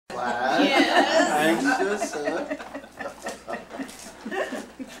Glad? Yes. Anxious?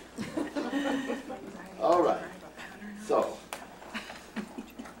 All right. So,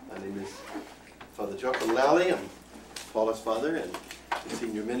 my name is Father Joachim Lally. I'm Paula's father and in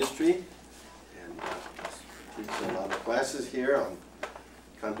senior ministry. And teach a lot of classes here on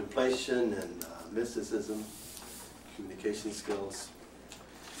contemplation and mysticism, communication skills.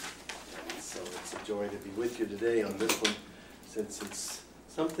 And so it's a joy to be with you today on this one, since it's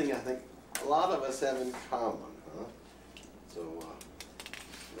something I think a lot of us have in common. Huh? So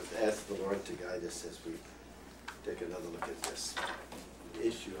let's ask the Lord to guide us as we take another look at this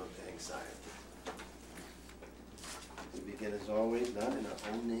issue of anxiety. We begin as always, not in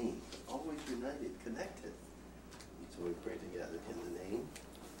our own name, but always united, connected. And so we pray together in the name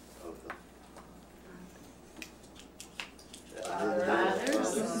of the Father,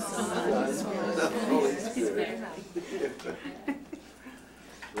 Son, and the Holy Spirit.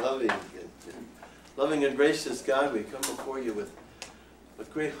 Loving and gracious God, we come before you with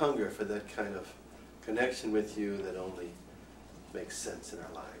great hunger for that kind of connection with you that only makes sense in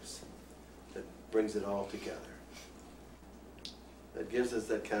our lives, that brings it all together, that gives us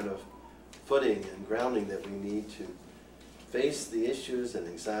that kind of footing and grounding that we need to face the issues and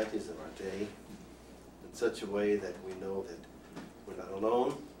anxieties of our day in such a way that we know that we're not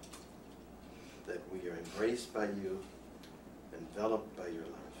alone, that we are embraced by you, enveloped by your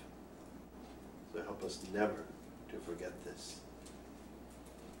love. So help us never to forget this.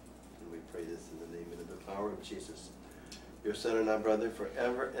 And we pray this in the name and in the power of Jesus, your Son and our brother,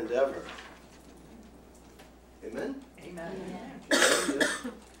 forever and ever. Amen? Amen. Amen.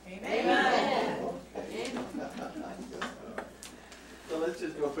 Amen. Okay. So let's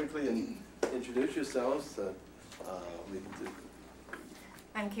just go quickly and introduce yourselves. We can do.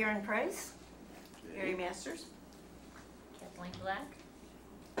 I'm Karen Price. Gary Masters. Kathleen Black.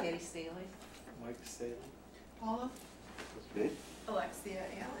 Katie Staley. Mike Staley. Paula. Okay. Alexia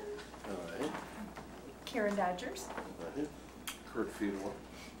Allen. All right. Karen Dodgers. Right. Kurt Fiedler.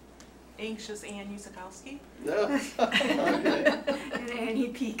 Anxious Ann Usikowski. No. Okay. And Annie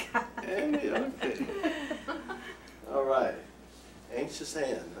Peacock. Annie, okay. All right. Anxious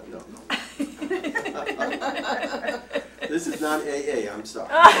Ann. No. This is not AA, I'm sorry.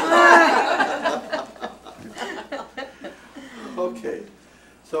 Okay.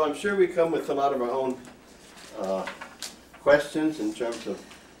 So I'm sure we come with a lot of our own questions in terms of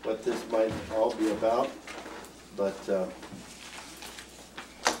what this might all be about. But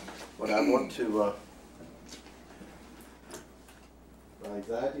what I want to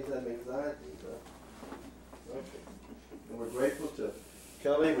anxieties and anxieties. Okay. And we're grateful to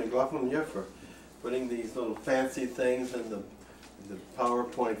Kelly McLaughlin here for putting these little fancy things in the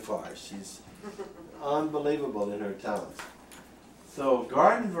PowerPoint for us. She's unbelievable in her talents. So,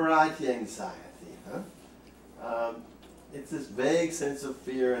 garden variety anxiety, huh? It's this vague sense of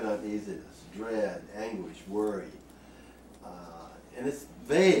fear and uneasiness, dread, anguish, worry. And it's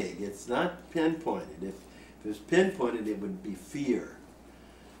vague, it's not pinpointed. If it was pinpointed, it would be fear.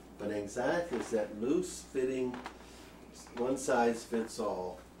 But anxiety is that loose-fitting,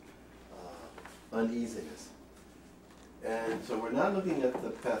 one-size-fits-all uneasiness. And so we're not looking at the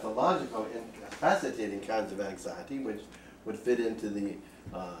pathological, incapacitating kinds of anxiety, which would fit into the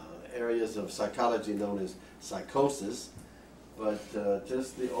areas of psychology known as psychosis, but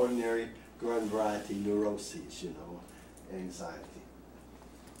just the ordinary garden variety neuroses, anxiety.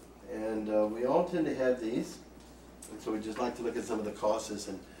 And we all tend to have these, and so we'd just like to look at some of the causes,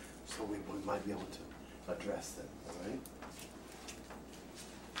 and so we might be able to address them, all right?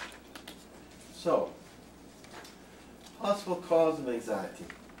 So, possible cause of anxiety.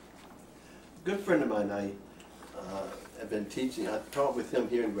 A good friend of mine, I have been teaching, I taught with him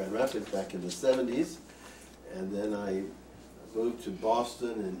here in Grand Rapids back in the 70s, and then I moved to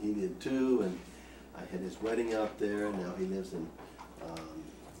Boston, and he did too, and I had his wedding out there, and now he lives in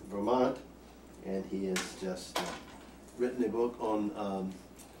Vermont, and he has just written a book on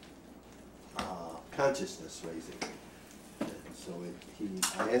consciousness raising. And so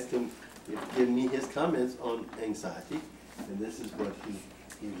I asked him to give me his comments on anxiety, and this is what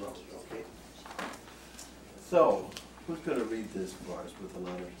he wrote, okay? So, who's going to read this for us with a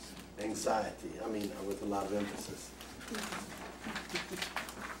lot of anxiety? I mean, with a lot of emphasis.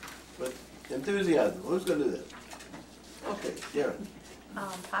 But enthusiasm, who's going to do this? Okay, Darren.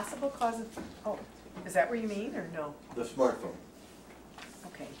 Possible cause of, is that what you mean, or no? The smartphone.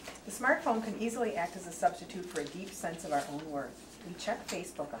 Okay. The smartphone can easily act as a substitute for a deep sense of our own worth. We check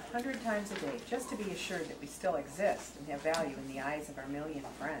Facebook 100 times a day just to be assured that we still exist and have value in the eyes of our million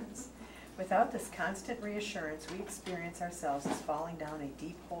friends. Without this constant reassurance, we experience ourselves as falling down a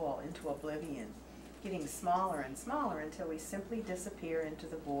deep hole into oblivion, getting smaller and smaller until we simply disappear into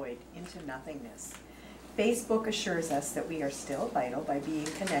the void, into nothingness. Facebook assures us that we are still vital by being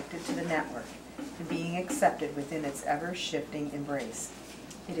connected to the network and being accepted within its ever-shifting embrace.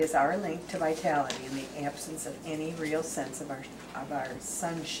 It is our link to vitality in the absence of any real sense of our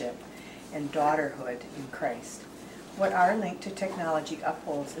sonship and daughterhood in Christ. What our link to technology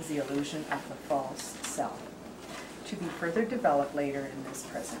upholds is the illusion of the false self, to be further developed later in this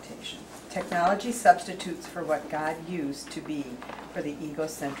presentation. Technology substitutes for what God used to be for the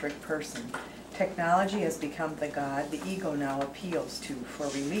egocentric person. Technology has become the God the ego now appeals to for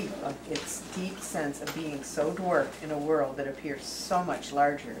relief of its deep sense of being so dwarfed in a world that appears so much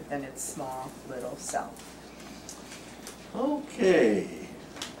larger than its small little self. Okay,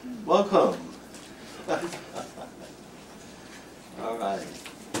 welcome. All right.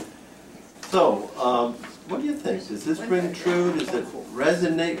 So, what do you think? Does this ring true? Does it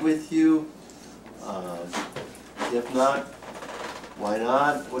resonate with you? If not, why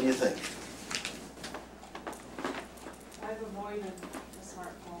not? What do you think? I've avoided the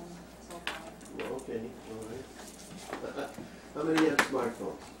smartphone so far. Okay, all right. How many have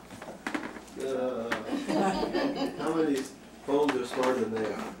smartphones? How many phones are smarter than they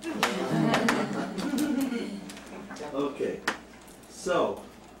are? Okay, so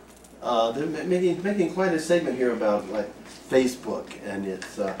they're making quite a segment here about like Facebook and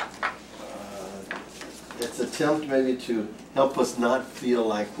its attempt maybe to help us not feel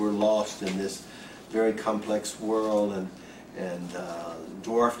like we're lost in this very complex world and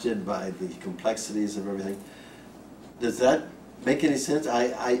dwarfed by the complexities of everything. Does that make any sense?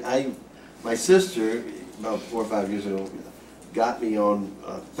 My sister, about 4 or 5 years ago, got me on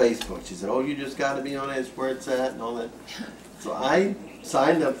Facebook. She said, "Oh, you just got to be on it. It's where it's at," and all that. So I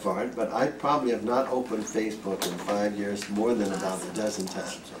signed up for it, but I probably have not opened Facebook in 5 years, more than about a dozen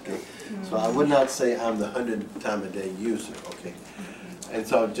times. Okay, so I would not say I'm the 100th time a day user. Okay, and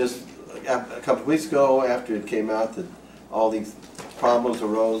so just a couple of weeks ago, after it came out that all these problems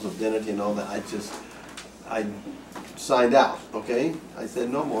arose, identity and all that, I signed out. Okay, I said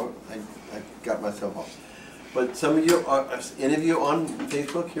no more. I got myself off. But some of you are, any of you on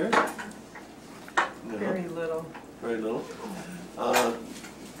Facebook here? No. Very little. Very little.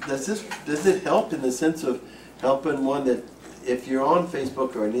 Does it help in the sense of helping one that if you're on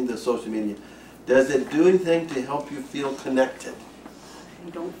Facebook or any of the social media, does it do anything to help you feel connected? I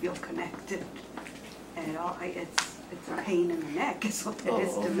don't feel connected at all. It's a pain in the neck is what it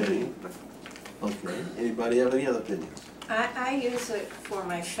is to me. Okay. Anybody have any other opinions? I use it for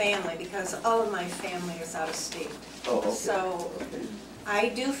my family because all of my family is out of state. Oh, okay. So Okay. I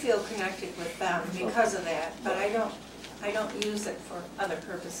do feel connected with them because of that, but I don't use it for other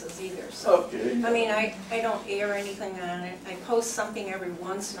purposes either. So Okay. I mean, I don't air anything on it. I post something every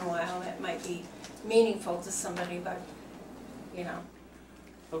once in a while that might be meaningful to somebody, but you know.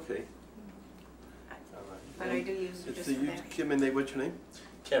 Okay. But I do use it just for that. Kim, and what's your name?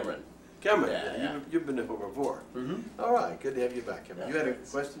 Cameron. Cameron. Yeah. You've been here before. Mm-hmm. All right. Good to have you back, Cameron. Yeah, You had a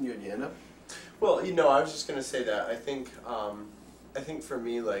thanks. question. You had your hand up. Well, I was just gonna say that I think for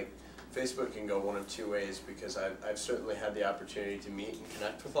me, like, Facebook can go one of two ways because I've certainly had the opportunity to meet and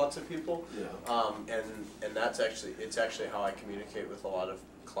connect with lots of people. Yeah. And that's actually how I communicate with a lot of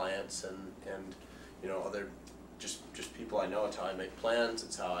clients and other just people I know. It's how I make plans.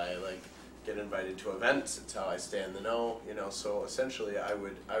 It's how I get invited to events. It's how I stay in the know. So essentially I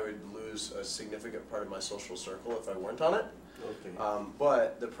would lose a significant part of my social circle if I weren't on it. Okay.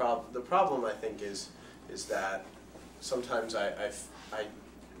 But the problem I think is that sometimes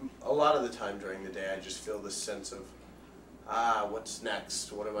a lot of the time during the day I just feel this sense of what's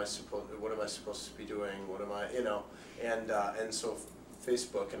next? What am I supposed to be doing? What am I and so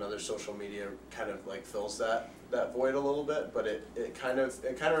Facebook and other social media kind of fills that void a little bit, but it kind of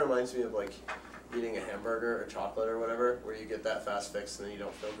reminds me of eating a hamburger or chocolate or whatever, where you get that fast fix and then you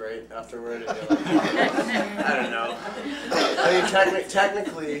don't feel great afterward, and you're like, I don't know. I mean,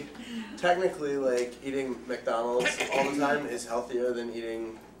 technically, eating McDonald's all the time is healthier than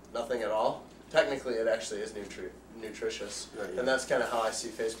eating nothing at all. Technically, it actually is nutritious, Right. and that's kind of how I see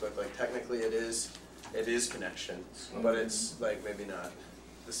Facebook. Technically, it is connection, but it's maybe not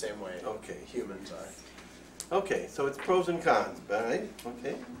the same way Okay. humans are. Okay, so it's pros and cons, right?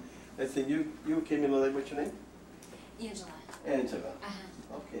 Okay. Let's see, you came in, what's your name? Angela. Angela.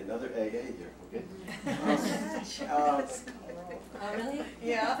 Uh-huh. Okay, another AA here, okay? Oh, really?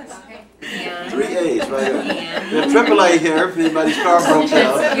 Yeah. Okay. And 3 A's right there. And- We have triple A here if anybody's car broke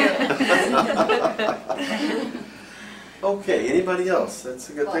down. Okay, anybody else? That's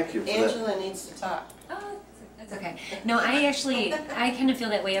a good, thank you for that. Angela needs to talk. Oh, that's okay. No, I kind of feel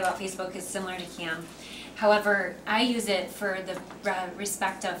that way about Facebook. It's similar to Cam. However, I use it for the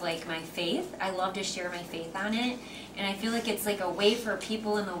respect of like my faith. I love to share my faith on it. And I feel like it's like a way for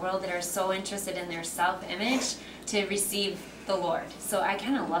people in the world that are so interested in their self-image to receive the Lord. So I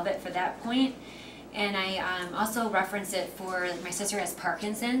kind of love it for that point. And I also reference it for, my sister has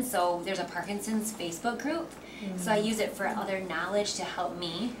Parkinson's, so there's a Parkinson's Facebook group. Mm-hmm. So I use it for other knowledge to help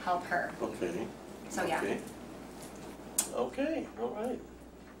me help her. Okay. So yeah. Okay. Okay, all right.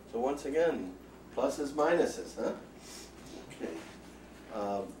 So once again, pluses, minuses, huh? Okay.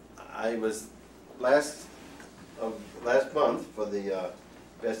 I was last month for the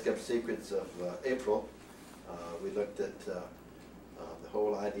Best Kept Secrets of April. We looked at the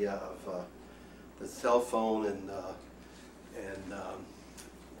whole idea of the cell phone and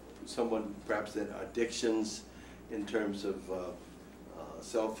someone perhaps that addictions in terms of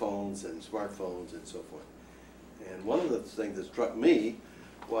cell phones and smartphones and so forth. And one of the things that struck me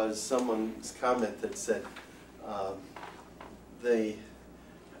was someone's comment that said they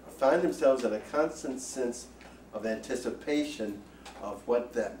find themselves in a constant sense of anticipation of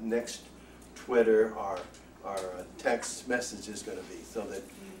what that next Twitter or text message is going to be, so that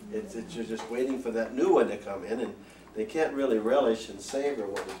you're just waiting for that new one to come in, and they can't really relish and savor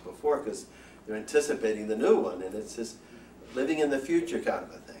what was before because they're anticipating the new one, and it's just living in the future kind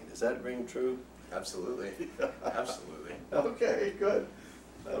of a thing. Does that ring true? Absolutely. Absolutely. Okay, good.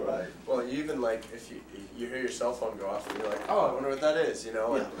 All right. Well, you even like if you hear your cell phone go off and you're like, oh, I wonder what that is, you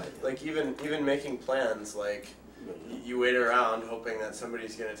know? Yeah, And, right. like even making plans, like you wait around hoping that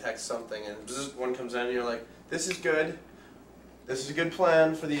somebody's gonna text something, and bzz, one comes in and you're like, this is good. This is a good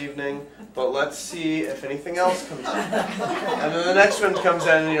plan for the evening, but let's see if anything else comes in. And then the next one comes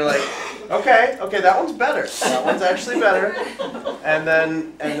in and you're like, okay, that one's better. That one's actually better. And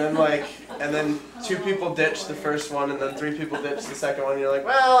then two people ditch the first one, and then three people ditch the second one, and you're like,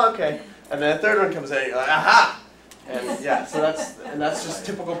 well, okay. And then a third one comes in and you're like, aha! And yeah, so that's just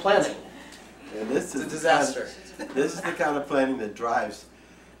typical planning. And this is It's a disaster. This is the kind of planning that drives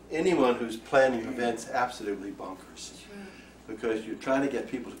anyone who's planning events absolutely bonkers. Because you're trying to get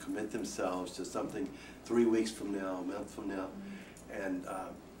people to commit themselves to something 3 weeks from now, a month from now. And a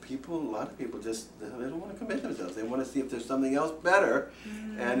lot of people just, they don't want to commit themselves. They want to see if there's something else better.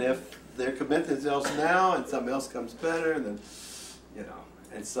 And if they commit themselves now and something else comes better, then, you know.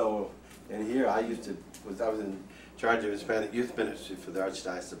 And so, and here I was in charge of Hispanic Youth Ministry for the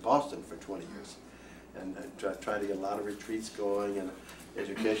Archdiocese of Boston for 20 years. And trying to get a lot of retreats going and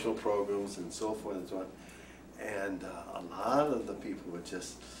educational programs and so forth and so on. And a lot of the people would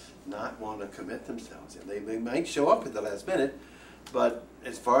just not want to commit themselves. And they might show up at the last minute, but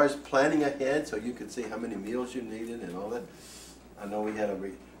as far as planning ahead so you could see how many meals you needed and all that, I know we had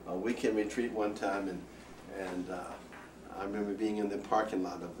a weekend retreat one time, and I remember being in the parking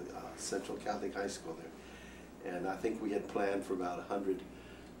lot of the Central Catholic High School there. And I think we had planned for about 100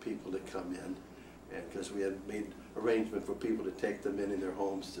 people to come in, and because we had made arrangement for people to take them in their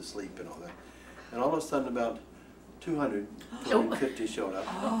homes to sleep and all that. And all of a sudden about 200, 250 showed up.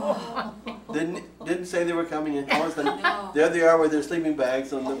 Oh. Didn't say they were coming in. All of a sudden, there they are with their sleeping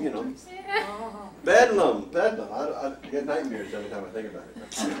bags on them, you know. Oh. Bedlam. I get nightmares every time I think about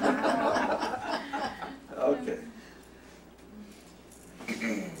it. Okay.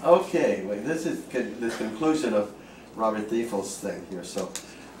 Okay, wait, this is the conclusion of Robert Thiefel's thing here, so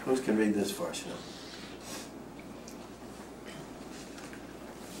who can read this for us?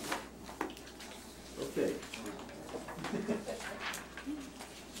 Okay.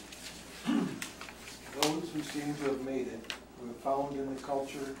 Those who seem to have made it, who have found in the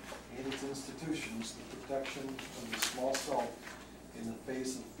culture and its institutions the protection of the small self in the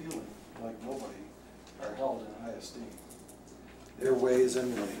face of feeling like nobody, are held in high esteem. Their way is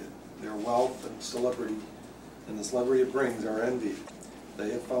emulated, their wealth and celebrity, and the celebrity it brings are envied. They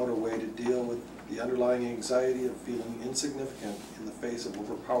have found a way to deal with the underlying anxiety of feeling insignificant in the face of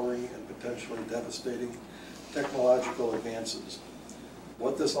overpowering and potentially devastating technological advances.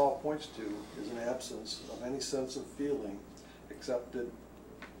 What this all points to is an absence of any sense of feeling accepted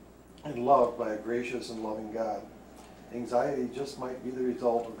and loved by a gracious and loving God. Anxiety just might be the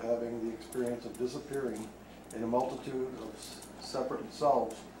result of having the experience of disappearing in a multitude of separate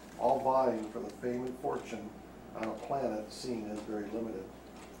selves, all vying for the fame and fortune on a planet seen as very limited.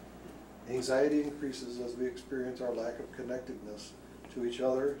 Anxiety increases as we experience our lack of connectedness to each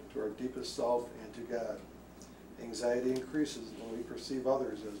other, to our deepest self, and to God. Anxiety increases when we perceive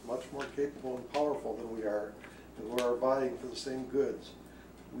others as much more capable and powerful than we are, and who are vying for the same goods.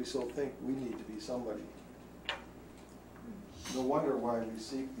 We so think we need to be somebody. No wonder why we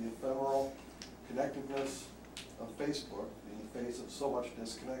seek the ephemeral connectedness of Facebook in the face of so much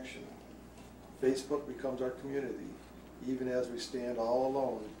disconnection. Facebook becomes our community, even as we stand all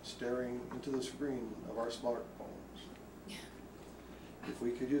alone, staring into the screen of our smartphones. If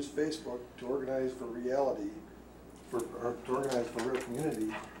we could use Facebook to organize for reality, or to organize for real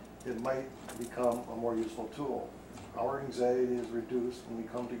community, it might become a more useful tool. Our anxiety is reduced when we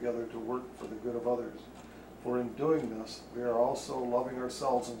come together to work for the good of others. For in doing this, we are also loving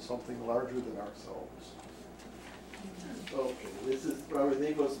ourselves in something larger than ourselves. Okay, this is Robert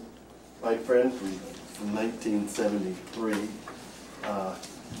Nichols, my friend from 1973.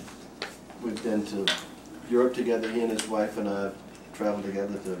 We've been to Europe together. He and his wife and I have traveled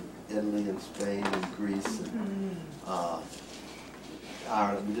together to Italy and Spain and Greece and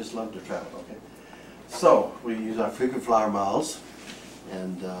Ireland. We just love to travel, okay? So we use our frequent flyer miles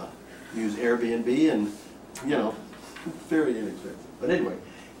and use Airbnb, and you know, very inexpensive. But anyway,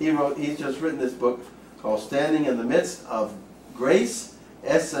 he's just written this book called Standing in the Midst of Grace,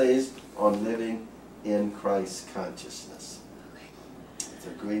 Essays on Living in Christ Consciousness. It's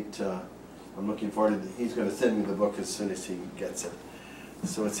a great, I'm looking forward to it. He's going to send me the book as soon as he gets it.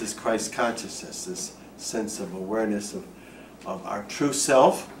 So it's this Christ consciousness, this sense of awareness of our true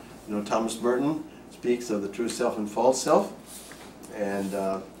self. You know, Thomas Merton speaks of the true self and false self. And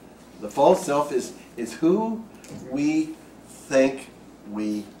the false self is who we think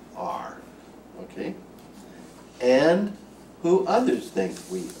we are, okay? And who others think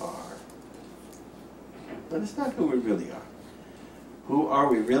we are. But it's not who we really are. Who are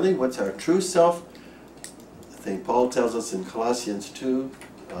we really? What's our true self? I think Paul tells us in Colossians 2,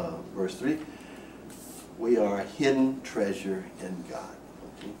 verse 3, we are a hidden treasure in God.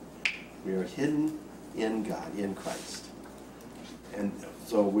 Okay? We are hidden in God, in Christ. And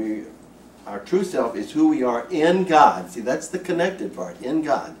so our true self is who we are in God. See, that's the connected part, in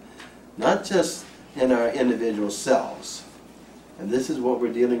God. Not just in our individual selves. And this is what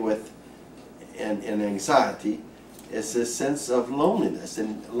we're dealing with in anxiety. It's this sense of loneliness.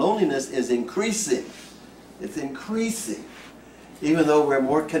 And loneliness is increasing. It's increasing. Even though we're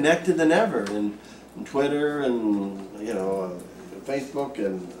more connected than ever in Twitter and, you know, Facebook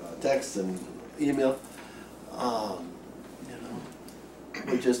and text and email.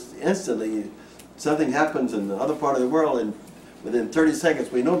 We just instantly, something happens in the other part of the world, and within 30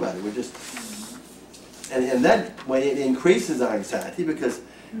 seconds we know about it. We're just, and that way it increases our anxiety because,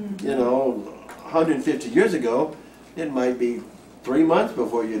 you know, 150 years ago, it might be 3 months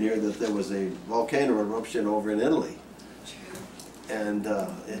before you'd hear that there was a volcano eruption over in Italy. And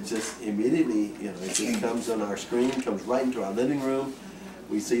it just immediately, you know, it just comes on our screen, comes right into our living room.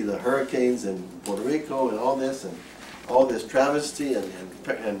 We see the hurricanes in Puerto Rico and all this travesty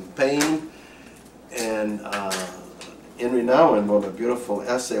and pain. And Henry Nouwen wrote a beautiful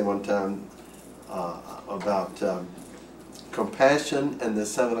essay one time about compassion and the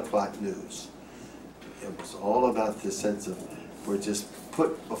 7 o'clock news. It was all about this sense of, we're just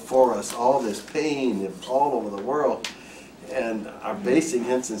put before us all this pain all over the world. And our basic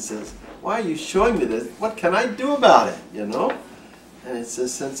instinct says, why are you showing me this? What can I do about it, you know? And it's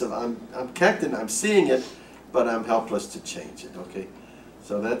this sense of, I'm connected, I'm seeing it, but I'm helpless to change it, okay?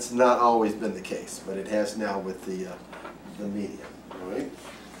 So that's not always been the case, but it has now with the media, all right?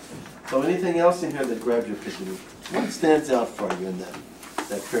 So anything else in here that grabs your attention? What stands out for you in that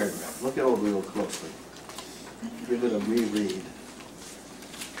paragraph? Look at it real closely. Give it a reread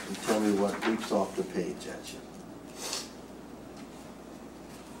and tell me what leaps off the page at you.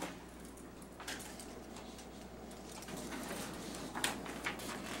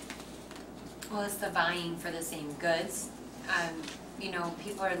 Well, it's the vying for the same goods. You know,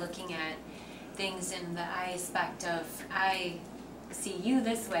 people are looking at things in the aspect of, I see you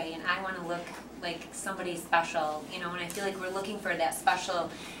this way and I want to look like somebody special, you know, and I feel like we're looking for that special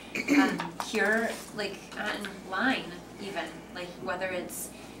cure, like online even, like whether it's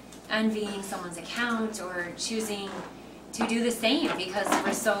envying someone's account or choosing to do the same because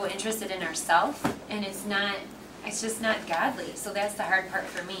we're so interested in ourselves, and it's just not godly. So that's the hard part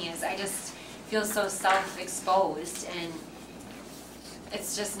for me, is I just feel so self-exposed, and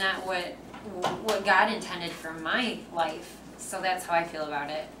it's just not what God intended for my life. So that's how I feel about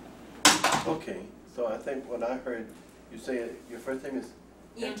it. Okay, so I think what I heard you say, your first name is?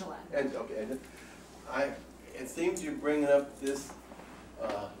 Angela. And okay, it seems you're bringing up this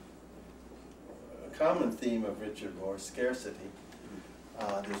common theme of Richard Rohr's, scarcity.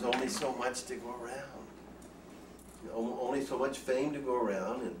 There's only so much to go around. Only so much fame to go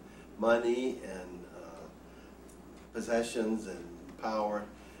around, and money and possessions and power.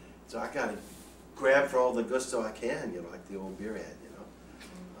 So I gotta grab for all the gusto I can, you know, like the old beer ad, you know,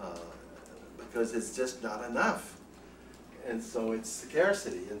 because it's just not enough. And so it's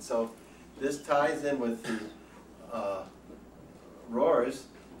scarcity. And so this ties in with the Rohr's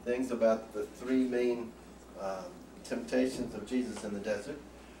things about the three main temptations of Jesus in the desert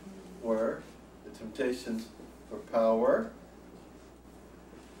were the temptations for power,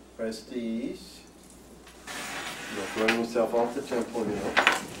 prestige, you know, throwing himself off the temple, you know,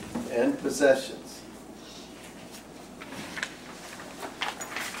 and possessions.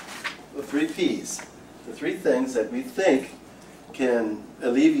 The three P's, the three things that we think can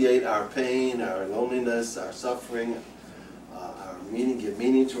alleviate our pain, our loneliness, our suffering, our meaning, give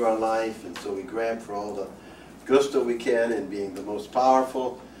meaning to our life, and so we grab for all the gusto we can in being the most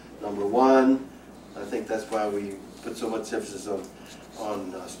powerful. Number one, I think that's why we put so much emphasis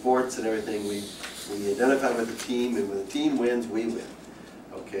on sports and everything. We identify with the team, and when the team wins, we win.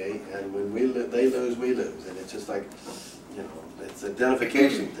 Okay, and when they lose, we lose, and it's just like, you know, it's an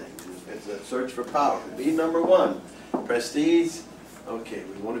identification thing. It's a search for power. Be number one. Prestige. Okay,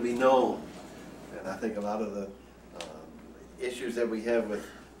 we want to be known, and I think a lot of the issues that we have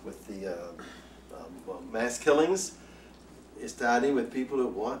with the mass killings is starting with people who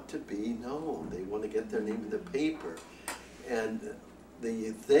want to be known. They want to get their name in the paper. And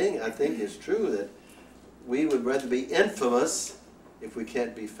the thing I think is true that we would rather be infamous if we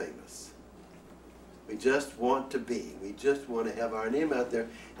can't be famous. We just want to be. We just want to have our name out there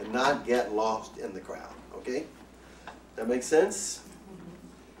and not get lost in the crowd. Okay? That makes sense?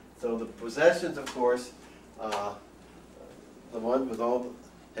 So the possessions, of course, the one with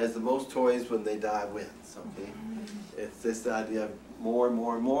has the most toys when they die wins. Okay? It's this idea of more and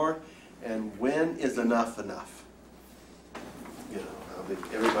more and more, and when is enough enough? You know, I mean,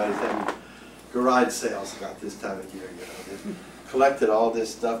 everybody's having garage sales about this time of year. You know, they've collected all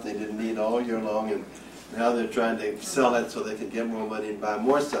this stuff they didn't need all year long, and now they're trying to sell it so they can get more money and buy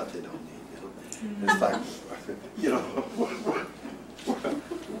more stuff they don't need. You know, it's like, you know,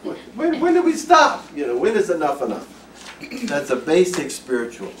 when do we stop? You know, when is enough enough? That's a basic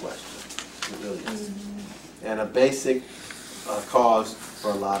spiritual question. It really is. And a basic cause for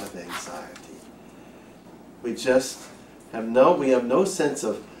a lot of anxiety. We just have no sense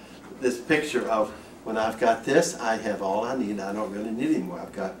of this picture of when I've got this, I have all I need. I don't really need anymore.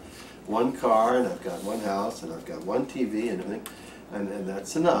 I've got one car, and I've got one house, and I've got one TV and everything, and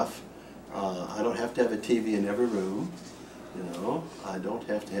that's enough. I don't have to have a TV in every room. You know, I don't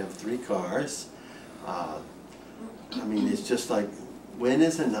have to have 3 cars. I mean, it's just like, when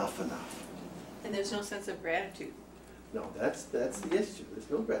is enough enough? And there's no sense of gratitude. No, that's the issue. There's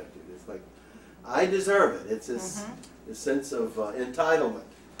no gratitude. It's like, I deserve it. It's this sense of entitlement.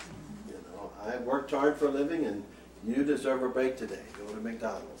 You know, I worked hard for a living, and you deserve a break today. Go to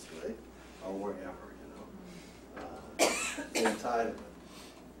McDonald's, right? Or wherever, you know. Entitlement.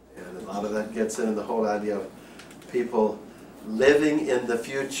 And a lot of that gets into the whole idea of people living in the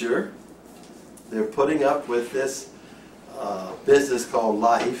future. They're putting up with this business called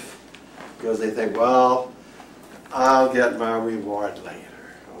life because they think, well, I'll get my reward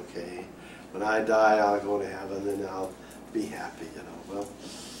later, okay? When I die, I'll go to heaven and I'll be happy, you know. Well,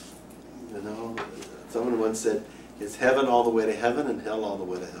 you know, someone once said, is heaven all the way to heaven and hell all the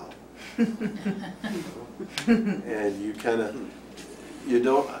way to hell? And you kind of, you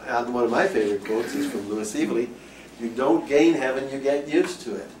don't, one of my favorite quotes is from Louis Evely, you don't gain heaven, you get used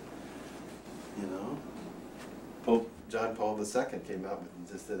to it. You know? Pope John Paul II came out and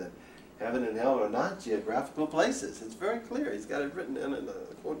just said that heaven and hell are not geographical places. It's very clear. He's got it written in a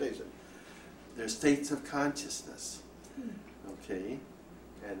quotation. They're states of consciousness. Okay?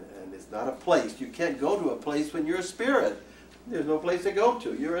 And it's not a place. You can't go to a place when you're a spirit. There's no place to go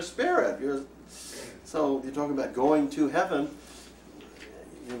to. You're a spirit. So you're talking about going to heaven.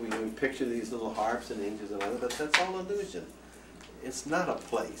 You know, we picture these little harps and angels and all that, but that's all illusion. It's not a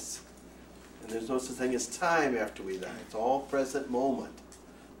place. And there's no such thing as time after we die. It's all present moment,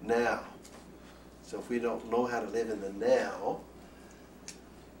 now. So if we don't know how to live in the now,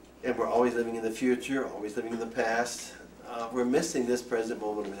 and we're always living in the future, always living in the past, we're missing this present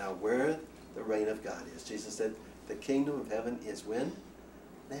moment now, where the reign of God is. Jesus said, the kingdom of heaven is when?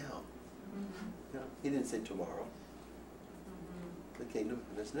 Now. You know, he didn't say tomorrow. The kingdom of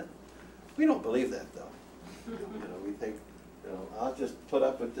heaven is now. We don't believe that, though. You know, we think, you know, I'll just put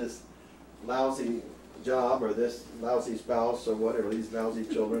up with this lousy job or this lousy spouse or whatever, these lousy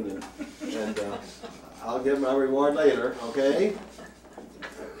children, and I'll get my reward later, okay?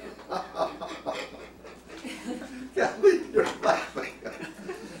 Golly, you're laughing.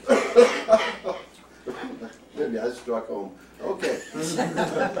 Maybe I struck home. Okay.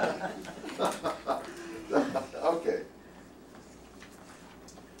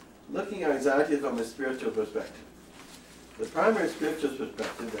 anxiety from a spiritual perspective. The primary spiritual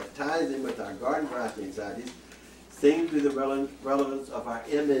perspective that ties in with our garden variety anxieties seems to be the relevance of our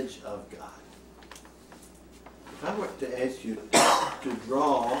image of God. If I were to ask you to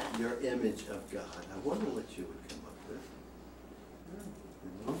draw your image of God, I wonder what you would come up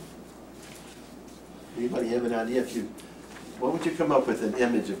with. Anybody have an idea? What would you come up with, an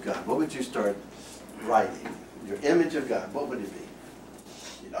image of God? What would you start writing? Your image of God, what would it be?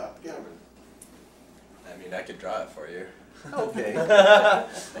 Cameron. I mean, I could draw it for you. Okay.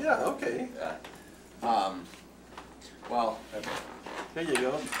 Yeah, okay. Yeah. Well, okay. Here you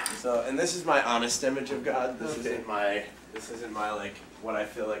go. So, and this is my honest image of God. This Okay. isn't my like what I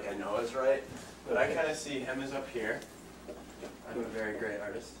feel like I know is right. But I kind of see him as up here. I'm a very great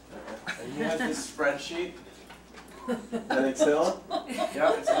artist. And he has this spreadsheet. An Excel?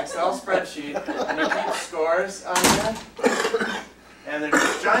 Yep, it's an Excel spreadsheet, and he keeps scores on there. And there's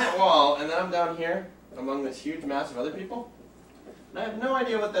this giant wall, and then I'm down here among this huge mass of other people. And I have no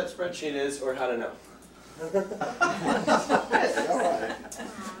idea what that spreadsheet is or how to know. Hey, all right.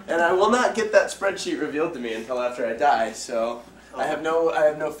 And I will not get that spreadsheet revealed to me until after I die. So I have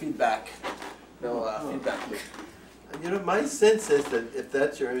no feedback. Feedback loop. You know, my sense is that if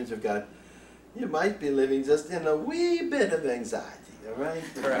that's your image of God, you might be living just in a wee bit of anxiety, all right?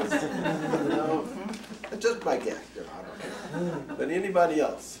 Correct. You know, just my guess, you know, I don't know. But anybody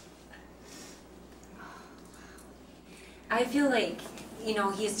else? I feel like, you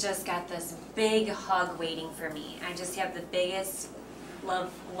know, he's just got this big hug waiting for me. I just have the biggest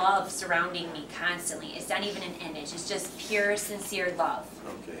love surrounding me constantly. It's not even an image. It's just pure, sincere love.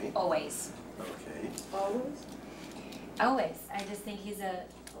 Okay. Always. Okay. Always? Always. I just think he's a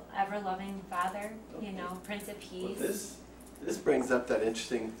ever-loving Father, you know, Prince of Peace. Well, this brings up that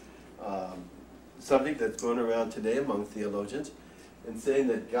interesting subject that's going around today among theologians, and saying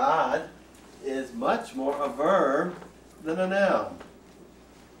that God is much more a verb than a noun.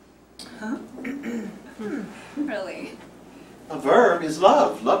 Huh? Really? A verb is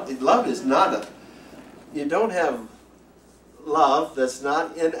love. Love is not a... You don't have love that's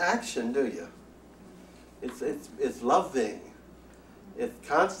not in action, do you? It's loving. It's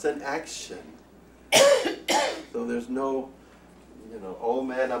constant action. So there's no, you know, old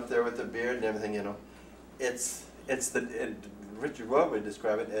man up there with the beard and everything, you know. Richard Rohr would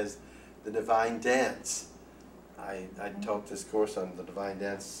describe it as the divine dance. I taught this course on the divine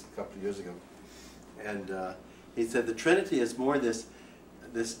dance a couple of years ago. And he said the Trinity is more this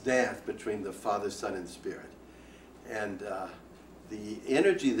dance between the Father, Son, and Spirit. And the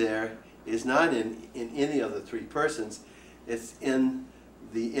energy there is not in any of the three persons. It's in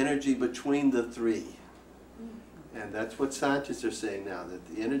the energy between the three. And that's what scientists are saying now, that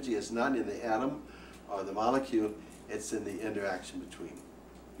the energy is not in the atom or the molecule, it's in the interaction between.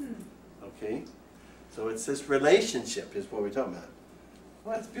 Okay? So it's this relationship is what we're talking about.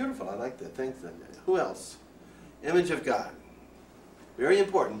 Well, that's beautiful. I like that. Thanks. Who else? Image of God. Very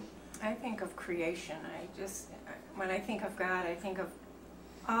important. I think of creation. When I think of God, I think of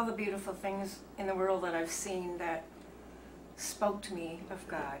all the beautiful things in the world that I've seen that spoke to me of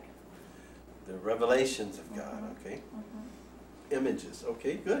God. The revelations of God, okay? Images,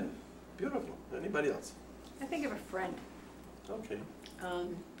 okay, good. Beautiful. Anybody else? I think of a friend. Okay.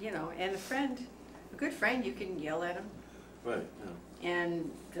 You know, and a good friend, you can yell at them. Right, yeah.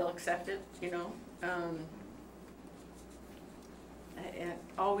 And they'll accept it, you know. And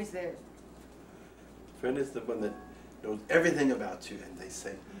always there. Friend is the one that knows everything about you, and they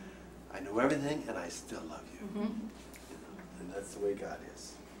say, I know everything, and I still love you. You know, and that's the way God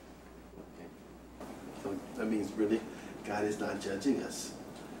is. Okay. So that means really, God is not judging us,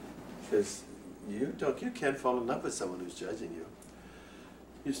 because you can't fall in love with someone who's judging you.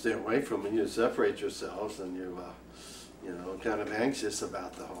 You stay away from them, and you separate yourselves, and you know, kind of anxious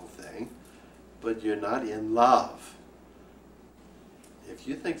about the whole thing, but you're not in love. If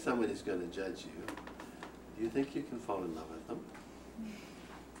you think somebody's going to judge you, do you think you can fall in love with them?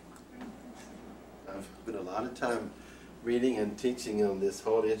 I've spent a lot of time reading and teaching on this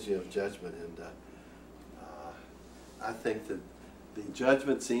whole issue of judgment, and I think that the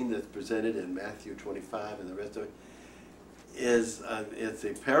judgment scene that's presented in Matthew 25 and the rest of it is it's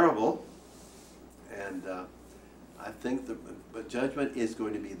a parable, and I think the judgment is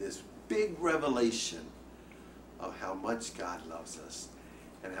going to be this big revelation of how much God loves us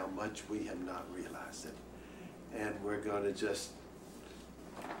and how much we have not realized it. And we're going to it's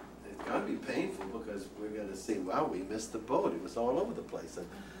going to be painful, because we're going to see, wow, we missed the boat. It was all over the place,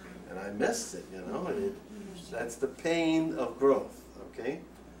 and I missed it, you know. And that's the pain of growth, okay?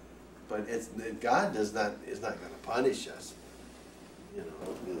 But God is not going to punish us.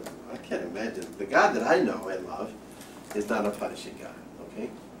 I can't imagine. The God that I know and love is not a punishing God, okay?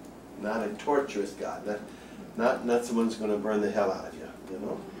 Not a torturous God. Not someone who's going to burn the hell out of you, you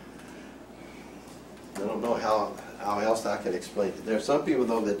know? I don't know how else I can explain it. There are some people,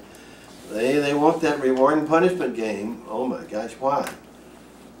 though, that they want that reward and punishment game. Oh my gosh, why?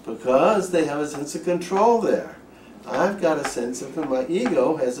 Because they have a sense of control there. I've got a sense of, my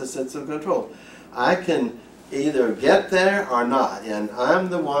ego has a sense of control. I can either get there or not, and I'm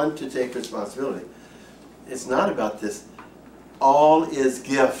the one to take responsibility. It's not about this. All is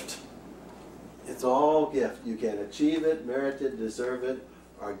gift. It's all gift. You can achieve it, merit it, deserve it,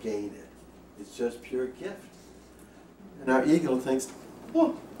 or gain it. It's just pure gift. And our ego thinks,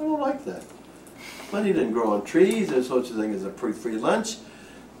 oh, I don't like that. Money didn't grow on trees. There's such a thing as a free lunch.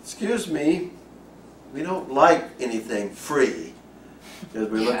 Excuse me, we don't like anything free because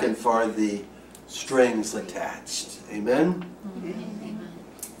we're looking for the strings attached. Amen? Amen.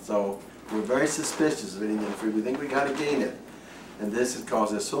 So we're very suspicious of anything free. We think we got to gain it. And this has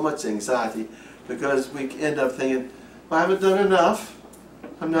caused us so much anxiety because we end up thinking, well, I haven't done enough.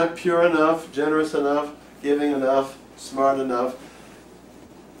 I'm not pure enough, generous enough, giving enough, smart enough.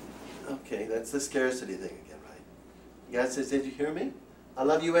 Okay, that's the scarcity thing again, right? God says, did you hear me? I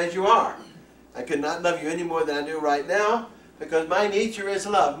love you as you are. I could not love you any more than I do right now because my nature is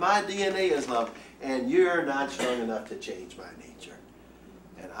love. My DNA is love. And you're not strong enough to change my nature.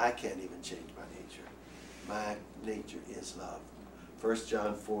 And I can't even change my nature. My nature is love. 1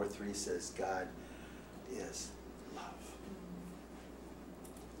 John 4:3 says God is love.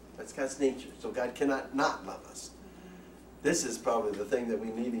 That's God's nature. So God cannot not love us. This is probably the thing that we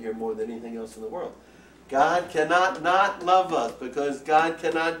need to hear more than anything else in the world. God cannot not love us because God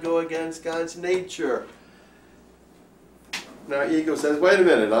cannot go against God's nature. Now ego says, wait a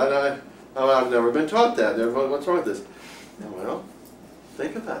minute, I've never been taught that. What's wrong with this? Well,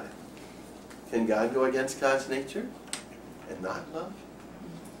 think about it. Can God go against God's nature and not love?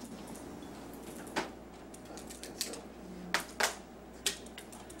 I don't think so.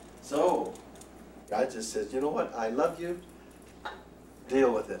 So, God just says, you know what? I love you.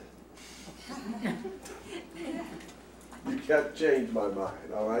 Deal with it. You can't change my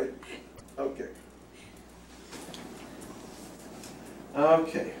mind, all right? Okay.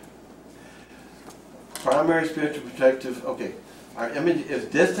 Okay. Primary spiritual protective, okay. Our image is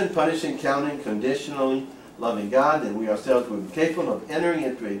distant, punishing, counting, conditionally loving God, and we ourselves would be capable of entering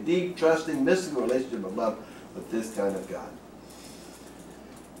into a deep, trusting, mystical relationship of love with this kind of God.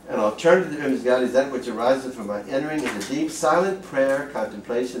 An alternative image of God is that which arises from our entering into deep, silent prayer,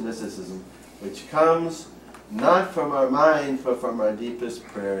 contemplation, mysticism, which comes not from our mind, but from our deepest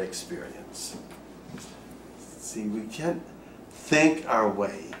prayer experience. See, we can't think our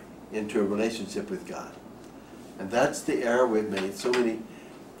way into a relationship with God. And that's the error we've made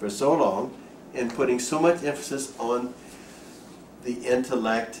for so long in putting so much emphasis on the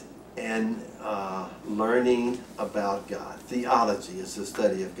intellect and learning about God. Theology is the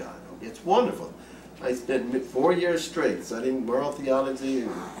study of God. It's wonderful. I spent 4 years straight studying moral theology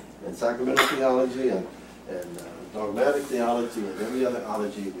and sacramental theology and dogmatic theology and every other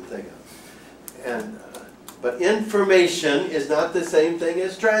theology you can think of. But information is not the same thing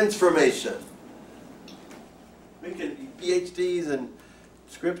as transformation. We can be PhDs in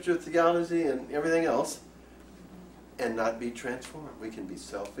scripture theology and everything else and not be transformed. We can be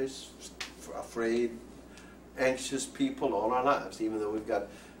selfish, afraid, anxious people all our lives, even though we've got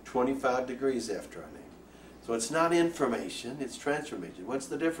 25 degrees after our name. So it's not information, it's transformation. What's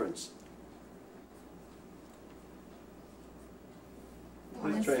the difference?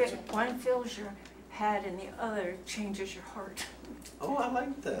 One fills your head and the other changes your heart. Oh, I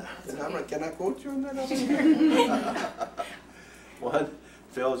like that. Can I quote you on that? One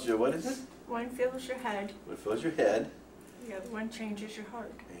fills your, what is it? One fills your head. One fills your head. The other one changes your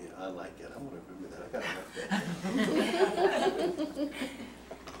heart. Yeah, I like it. I want to remember that. I got enough.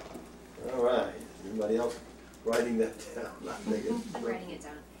 All right. Anybody else writing that down? Not Megan. I'm writing it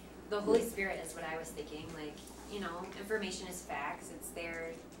down. The Holy Spirit is what I was thinking. Like, information is facts. It's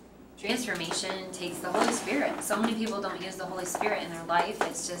there. Transformation takes the Holy Spirit. So many people don't use the Holy Spirit in their life.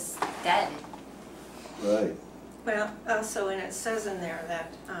 It's just dead. Right. Well, also, and it says in there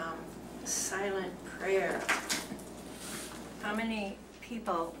that silent prayer. How many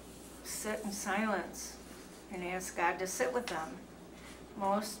people sit in silence and ask God to sit with them?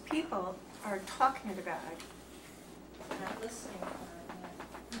 Most people are talking to God, not listening to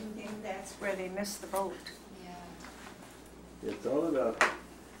God. And that's where they miss the boat. Yeah. It's all about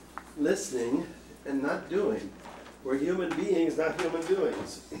listening and not doing. We're human beings, not human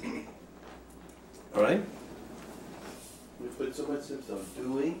doings. All right? We put so much emphasis on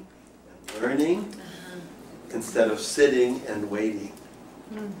doing and learning instead of sitting and waiting.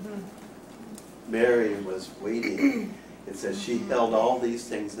 Mary was waiting. It says she held all these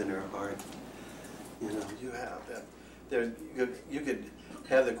things in her heart. You know, you have that. There, you could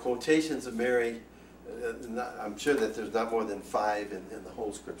have the quotations of Mary. I'm sure that there's not more than 5 in the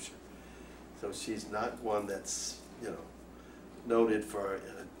whole Scripture. So she's not one that's, you know, noted for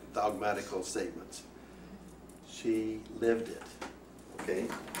dogmatical statements. She lived it. Okay.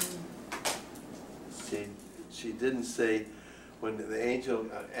 She didn't say, when the angel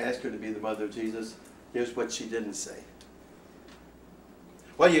asked her to be the mother of Jesus, here's what she didn't say.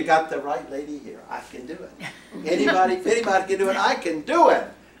 Well, you got the right lady here. I can do it. Anybody, if anybody can do it, I can do it.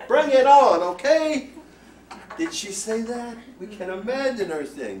 Bring it on, okay? Did she say that? We can imagine her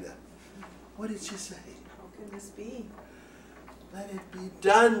saying that. What did she say? How can this be? Let it be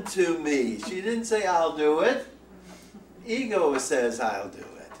done to me. She didn't say, I'll do it. Ego says, I'll do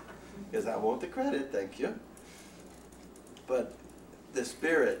it. Because I want the credit, thank you. But the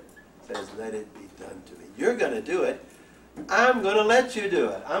Spirit says, let it be done to me. You're going to do it. I'm going to let you do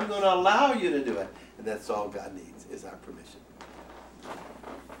it. I'm going to allow you to do it. And that's all God needs, is our permission.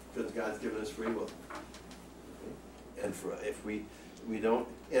 Because God's given us free will. And if we don't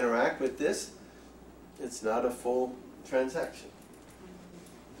interact with this, it's not a full transaction.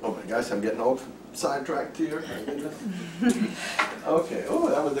 Oh my gosh, I'm getting all sidetracked here. My goodness. Okay, oh,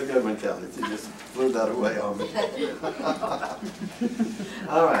 that was a good one, Kelly. You just flew that away on me.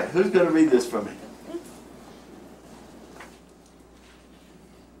 All right, who's going to read this for me?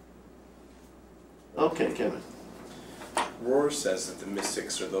 Okay, Kevin. Rohr says that the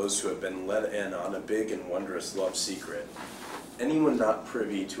mystics are those who have been let in on a big and wondrous love secret. Anyone not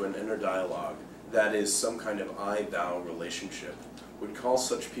privy to an inner dialogue, that is, some kind of I-thou relationship, would call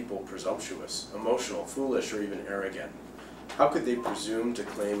such people presumptuous, emotional, foolish, or even arrogant. How could they presume to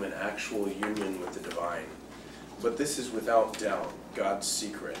claim an actual union with the divine? But this is without doubt God's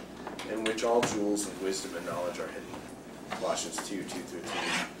secret, in which all jewels of wisdom and knowledge are hidden. Colossians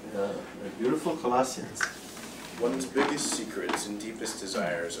 2:2-3. Beautiful Colossians. One's biggest secrets and deepest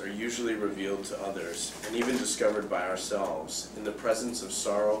desires are usually revealed to others, and even discovered by ourselves, in the presence of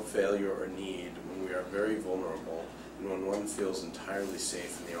sorrow, failure, or need, when we are very vulnerable, and when one feels entirely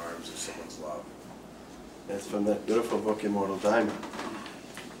safe in the arms of someone's love. That's from that beautiful book, Immortal Diamond.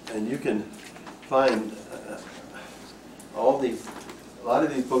 And you can find a lot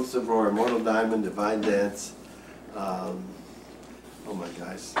of these books of Rohr, Immortal Diamond, Divine Dance, oh my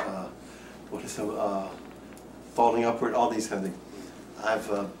gosh, what is some, Falling Upward, all these kind of things.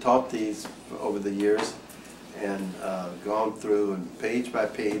 I've taught these over the years and gone through and page by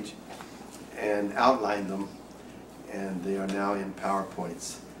page and outlined them, and they are now in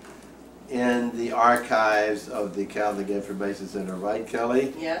PowerPoints in the archives of the Catholic Information Center, right,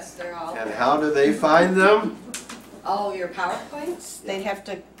 Kelly? Yes, they're all And there. how do they find them? Oh, your PowerPoints? They'd have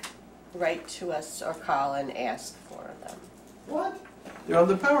to write to us or call and ask for them. What? They're on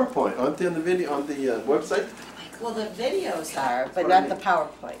the PowerPoint, aren't they on the video, on the website? Well, the videos are, but not the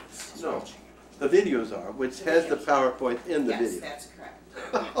PowerPoints. No, the videos are, which has the PowerPoint in the Yes, video. that's correct.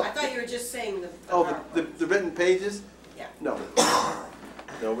 I thought you were just saying the Oh, PowerPoint. the written pages? Yeah. No.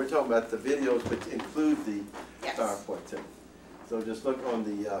 No, we're talking about the videos which include the Yes. PowerPoint. So just look on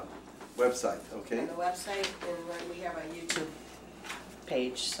the website, okay? On the website, and we have a YouTube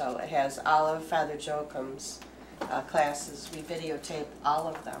page, so it has all of Father Joachim's classes. We videotape all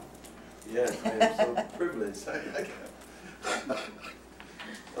of them. Yes, I am so privileged.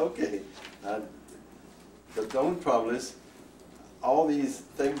 Okay. The only problem is, all these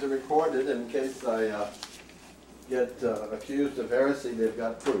things are recorded in case I get accused of heresy, they've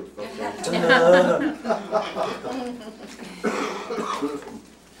got proof. Okay?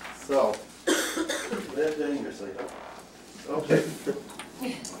 So, live dangerously. Okay.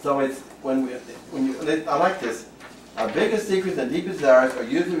 So it's when you I like this. Our biggest secrets and deepest desires are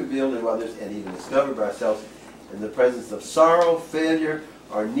usually revealed to others and even discovered by ourselves in the presence of sorrow, failure,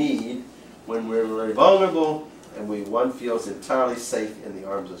 or need, when we're very vulnerable and one feels entirely safe in the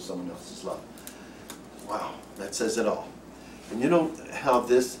arms of someone else's love. Wow, that says it all. And you know how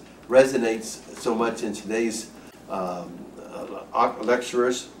this resonates so much in today's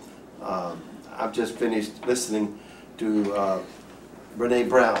lecturers? I've just finished listening to Brene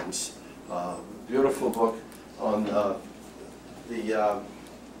Brown's beautiful book on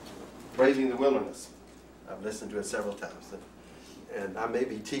Braving the Wilderness. I've listened to it several times, and I may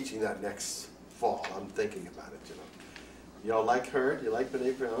be teaching that next fall. I'm thinking about it, you know. Y'all like her? You like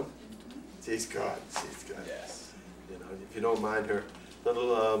Brene Brown? She's good. She's good. Yes. You know, if you don't mind her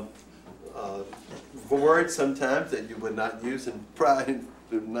little words sometimes that you would not use in pride,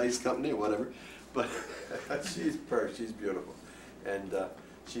 in nice company or whatever, but she's beautiful. And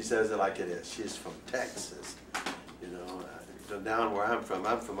she says it like it is. She's from Texas, you know, down where I'm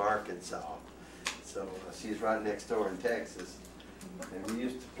from Arkansas. So she's right next door in Texas. And we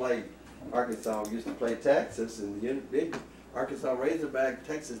used to play, Arkansas used to play Texas, and the big Arkansas Razorback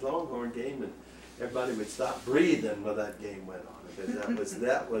Texas Longhorn game, and everybody would stop breathing while that game went on, because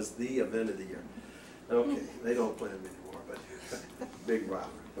that was the event of the year. Okay, they don't play them anymore, but big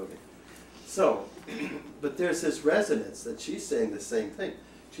rivalry. Okay. So, but there's this resonance that she's saying the same thing.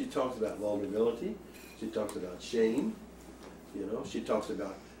 She talks about vulnerability. She talks about shame. You know, she talks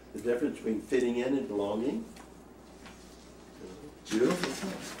about the difference between fitting in and belonging. Beautiful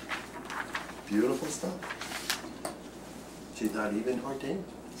stuff. Beautiful stuff. She's not even ordained.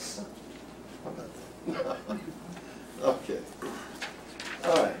 How about that? Okay.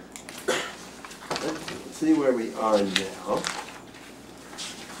 All right. Let's see where we are now.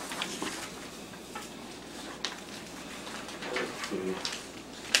 Let's see.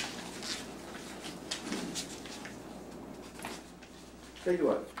 Tell you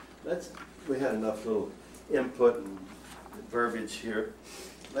what, we had enough little input and verbiage here.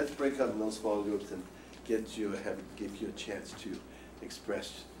 Let's break up in those small groups and give you a chance to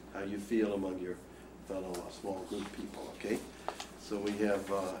express how you feel among your fellow small group people, okay? So we have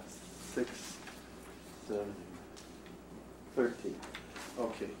 6, 7, 13.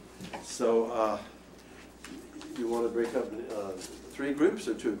 Okay, so you want to break up in 3 groups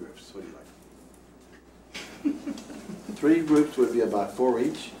or 2 groups? What do you like? 3 groups would be about 4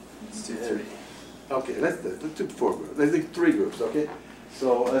 each. Let's do 3. Okay, let's do 4 groups. Let's do 3 groups, okay?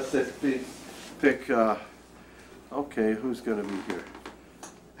 So let's just pick, okay, who's going to be here?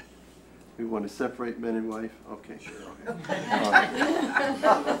 We want to separate men and wife? Okay, sure. Okay.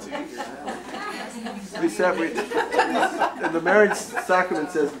 We separate. And the marriage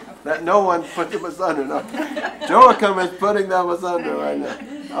sacrament says that no one put them asunder. No. Joachim is putting them asunder right now.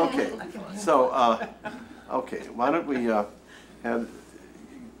 Okay, so, okay, why don't we have the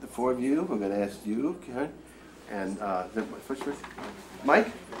 4 of you? We're going to ask you, Karen, and first,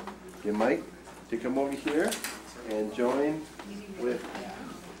 Mike. Get Mike to come over here and join with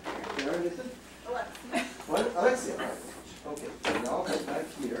Karen, is it? Alexia. What? Alexia. Okay, so now come back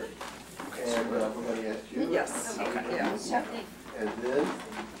here, and we're going to ask you. Yes. Okay. Yeah. And then,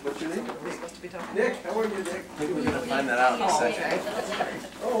 what's your name? Nick. How are you, Nick? I think we're going to find that out in a second.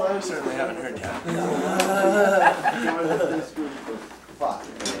 Oh, I Certainly haven't heard yet. This group of 5,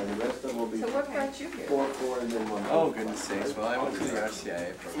 and the rest of them will be. So what brought you here? 4, and then 1. Oh, goodness sakes. Well, I went to the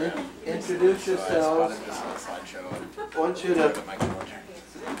RCIA program. Introduce So I yourselves. spotted this on a slideshow and I want you looked to at my calendar.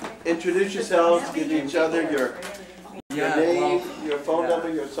 introduce yourselves, give each other your name, well, your phone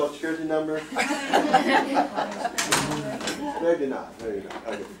number, your social security number. Maybe not, maybe not.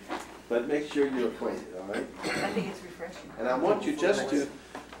 Okay. But make sure you're acquainted, all right? I think it's refreshing. And I want you just to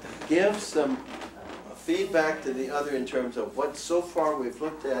give some feedback to the other in terms of what so far we've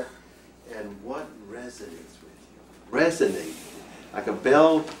looked at and what resonates with you. Resonate, like a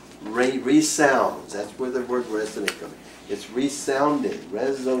bell resounds. That's where the word resonate comes. It's resounding,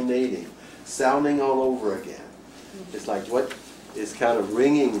 resonating, sounding all over again. It's like what is kind of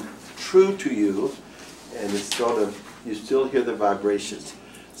ringing true to you, and it's sort of, you still hear the vibrations.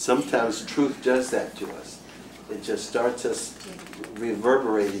 Sometimes truth does that to us. It just starts us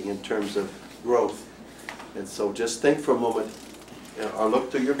reverberating in terms of growth. And so just think for a moment, or look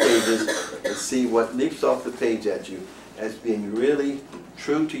through your pages and see what leaps off the page at you as being really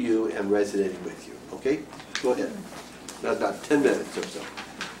true to you and resonating with you. Okay? Go ahead. That's about 10 minutes or so. You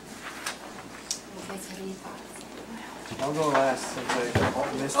guys have any thoughts? I'll go last since I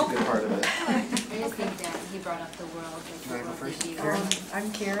missed a good part of it. I just think that he brought up the world, like the world that you I'm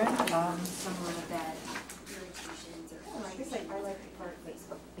Karen. someone of that irritations or like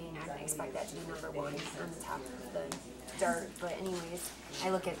Facebook being, I didn't expect that to be number 1 on the top of the dirt. But anyways, I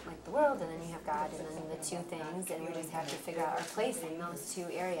look at like the world, and then you have God, and then the 2 things, and we just have to figure out our place in those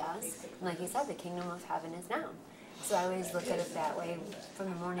 2 areas. And like you said, the kingdom of heaven is now. So I always look at it that way. From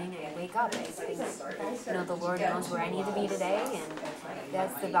the morning I wake up, I think, you know, the Lord knows where I need to be today, and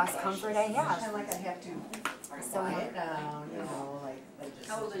that's the best comfort I have. So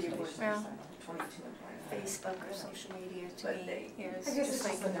How old are you? Well, Facebook or social media to me is just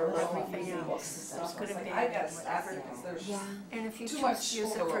like everything else. It's good and bad, whatever. yeah. And if you choose to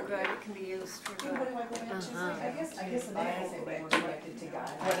use it for good, it can be used for good. I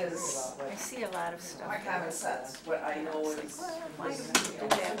see a lot of stuff. My common sense, what I know is. Why do people do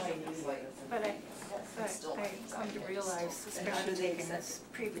that? But I come to realize, especially taking this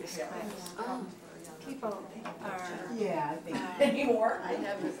previous class, people are, Yeah, I think. Anymore?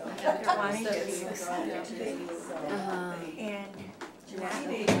 they're wanting to be accepted. And not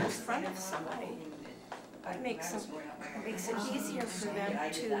being in front of somebody makes it easier for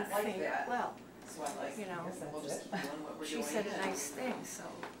them to think, well, you know, she said a nice thing, so.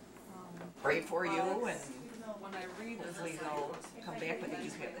 Pray for you, and when I read this, we all come back, but they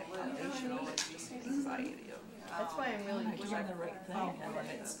just have that foundational anxiety of, That's why I'm really doing the right thing, and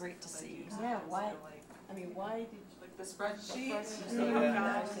it's great to see. Yeah, why, I mean, why did Like the spreadsheet, Yeah.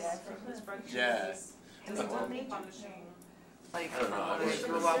 the spreadsheet Yeah. is punishing. Like, what I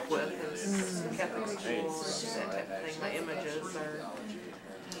grew up with is Catholic schools, that type of thing, my images are,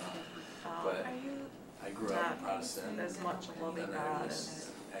 But Are you, I grew up not Protestant, as much a loving and God I as, was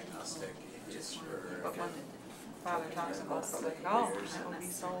agnostic, atheist for but when Father talks about it, it's like, oh, that would be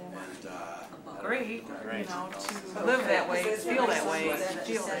so and great, you know, to live that way, feel that way,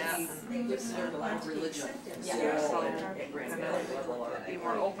 feel that. Religion. Yeah, so, be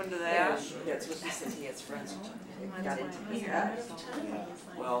more open to that. That's what he said, he has friends who got into here.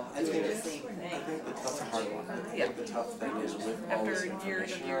 well, I think the same thing. that's a hard one. I Yeah. think the tough thing is with all this After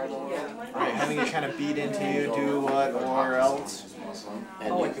years information and years, online, Right, having it kind of beat into you, do what or else.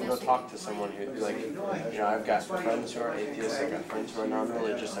 And you can go talk to someone who, like, you know, I've got friends who are atheists, I've got friends who are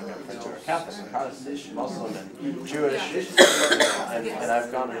non-religious, I've got friends who are Catholic and Protestant, Muslim and Jewish. And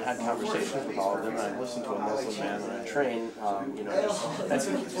I've gone and had conversations with all of them, and I've listened to a Muslim man on a train, you know, just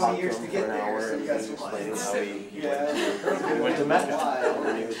talk to him for an hour, and he was explaining how he went to Mecca, and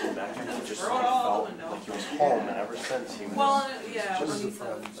when he was in Mecca, he just felt like he was home, and ever since he was Well, yeah. just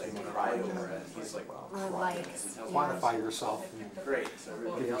like cried over it. He's like, Quantify yourself. great, so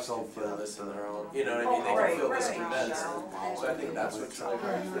everybody Give else can yourself feel this in their own, you know what I mean, they can feel this convinced. So I think that's what's really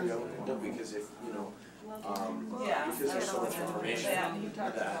hard for young people, because if, you know, because there's so much information that you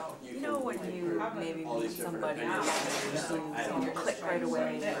You know when you maybe meet somebody and you click right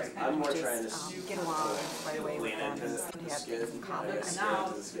away, I'm more you trying to just get along right away with lean them into and the have skid, things in common. I skid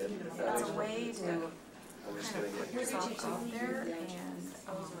into the skid. It's a way to I'm just kind gonna of put get yourself out there and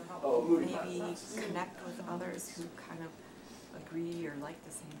maybe connect with others who kind of agree or like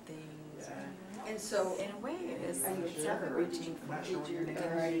the same things. And so, In a way, it is reaching functional community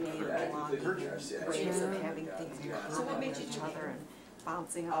and belonging, ways of having things in common with each other and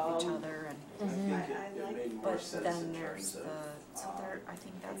bouncing off each other and. I think it made more But sense then in there's terms of. I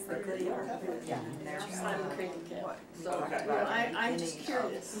think that's the good part of it, and then there's what we so, talked you know, about at the I'm just beginning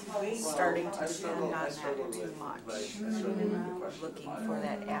curious. of starting to depend on that struggled too with, much. like, I struggled with the question Looking of for Bible.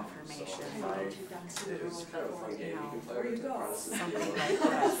 that affirmation of, It was kind of a fun game, you can play with the Protestant. something like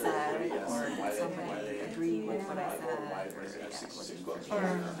what I said, or somebody agreed with what I said, or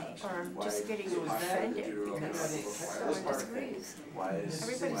or just getting offended because someone disagrees.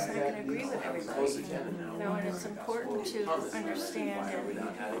 Everybody's not gonna agree with everybody. You know, and it's important to understand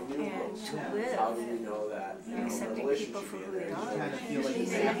and to live How do we know that, you know, the accepting people for who they are. They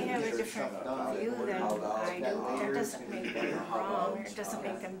may have a different view than I do, but that doesn't make them wrong, or it doesn't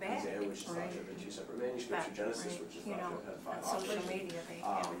make them bad. which is thought to have been two separate manuscripts, or Genesis, which is You thought know, to have had on 5 social authors. media, they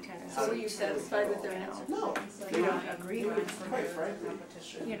have a tendency. So were you satisfied with their answer? No, If you don't agree with, quite frankly,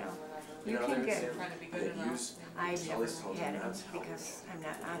 you know, you know, can get, they've used, I've never Sally's told had me it that's how- because I'm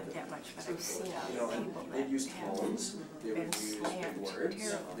not on it that much, but I've seen you know, people and they'd use that have, tones, they would been use slammed words,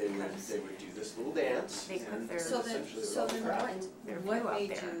 terrible they would because do this little dance, they put and their- So then, essentially so then crap. their what view out made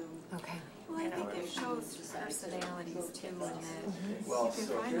there. you? Okay. Well, I think it shows personalities too, and that Well, you can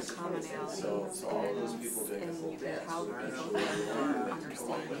so find here's the the funny thing, commonalities so all those people doing a and full you can dance, help so people eventually that they are would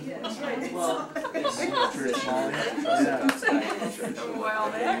understanding. Well, Traditionally. Well,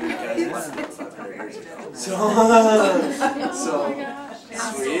 so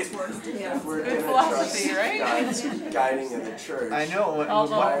sweet. If we're Good gonna philosophy, trust right? God's guiding of the church. I know, when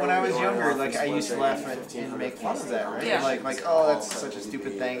I was younger, like, I used to laugh at and make fun of that, right? Yeah. Like, oh, that's such a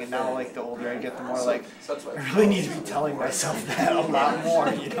stupid thing, and now, like, the older I get, the more, like, So that's why I really need to be telling myself that a lot more,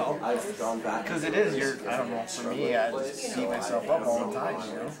 you know? I've gone back. Because it is, I don't know, for me, I just beat myself up all the time,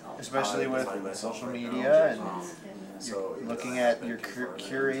 you know? Especially with social media and So looking at your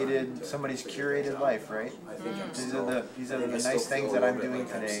somebody's curated life, right? I think I'm These are the nice things that I'm doing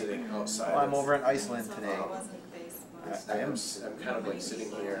today. Well, I'm over in Iceland today. I'm kind of like sitting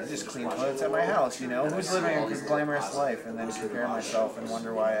here. I just clean toilets at my house, you know? Who's living a glamorous life? And then compare myself and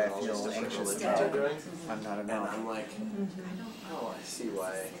wonder why I feel anxious about it. I'm not And enough. I'm like, oh, I see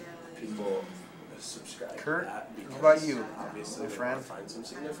why people subscribe Kurt, to that. what about because you, obviously my they friend? wanna find some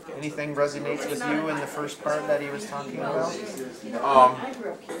significance. Anything resonates with you in the first part that he was talking about?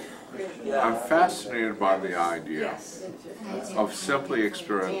 I'm fascinated by the idea of simply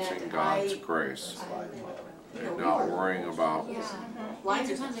experiencing God's grace and not worrying about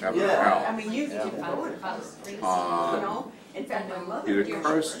having help. It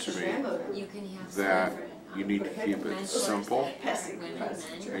occurs to me that you need to keep it simple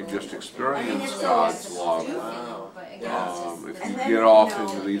and just experience God's love. If you get off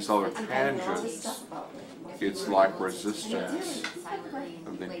into these other tangents, it's like resistance,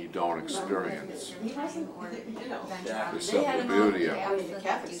 and then you don't experience the simple beauty of it.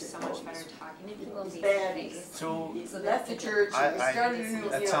 So that's the church.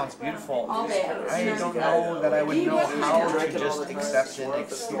 That sounds beautiful. I don't know that I would know how to just accept and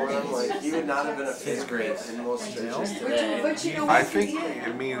experience His grace. You know? I think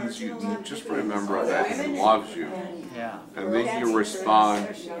it means you just remember that He loves you, and then you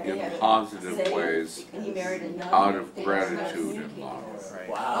respond in positive ways out of gratitude and love.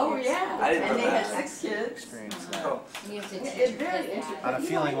 Wow. Oh yeah. I didn't know that. And they had 6 kids. Experience that. On a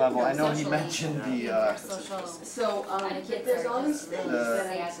feeling level, I know he mentioned the there's all these things that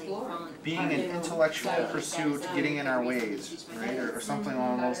I explore. being an intellectual pursuit, getting in our ways, right, or something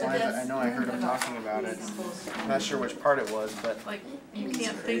along those lines. I know I heard him talking about it. I'm not sure which part it was, but Like, you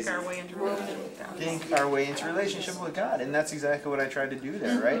can't think our way into relationship with God. think our way into relationship with God, and that's exactly what I tried to do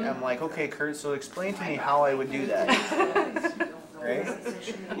there, right? I'm like, okay, Kurt, so explain to me how I would do that. Right?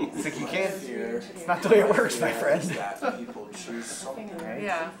 It's like you can't. It's not the way it works, my friend. People choose something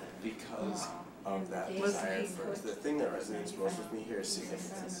Yeah. because of that desire for the thing that resonates most with me here is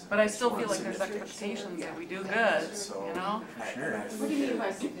significance. But I still feel like there's expectations that we do good, you know? Sure. What do you mean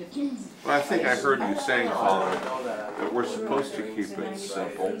by significance? Well, I think I heard you saying, Father, that we're supposed to keep it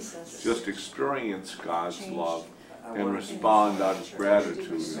simple, just experience God's love, and respond out of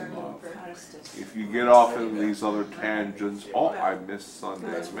gratitude and love. If you get off into these other tangents, oh, I missed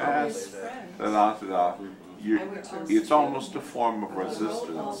Sunday's Mass, it's almost a form of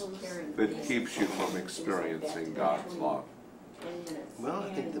resistance that keeps you from experiencing God's love. Well,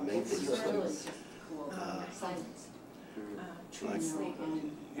 I think the main thing is like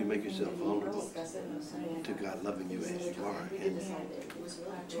you make yourself vulnerable to God loving you as you are, and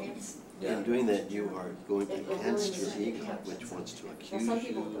in doing that you are going against your ego, which wants to accuse you,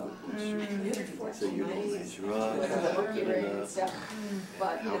 wants to say you don't measure up, you're not good enough, and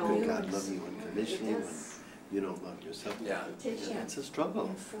how can God love you unconditionally when you don't love yourself? It's a struggle,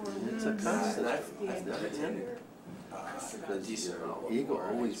 and it's a constant struggle. It's never ending. Because your ego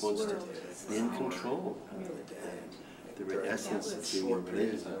always wants to be in control. The essence of being in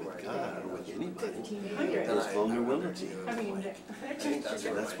relationship with God or with anybody is vulnerability. And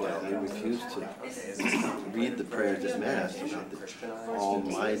that's why I refuse to read the prayers at Mass about the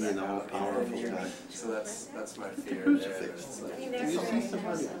almighty and all-powerful God. So that's my fear. The crucifix. Do you see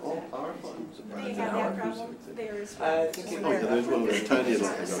somebody all-powerful? I'm surprised at our crucifix. There's one with a tiny little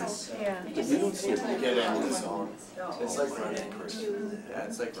ones. You don't see it. Get into the song. It's like running a person. Yeah,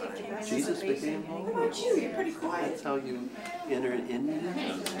 it's like running. Jesus became vulnerable. You're pretty quiet. That's how you enter into the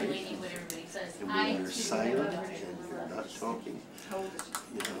conversation. And when you're silent and you're not talking,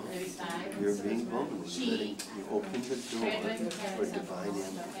 you're being vulnerable. You open the door for divine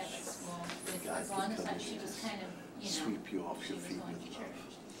ambush. God can come in and sweep you off your feet with love.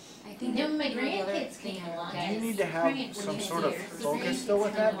 I think that my grandkids came along. Do you need to have some sort of focus still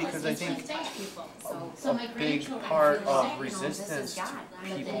with that? Because I think a big part of resistance to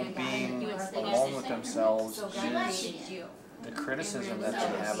people being alone with themselves is the criticism that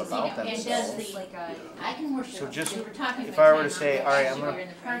they have about themselves. So just, if I were to say, all right, I'm going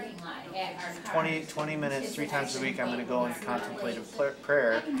to 20 minutes, 3 times a week, I'm going to go into contemplative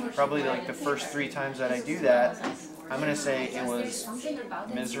prayer, probably like the first 3 times that I do that, I'm going to say it was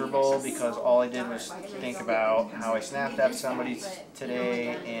miserable because all I did was think about how I snapped at somebody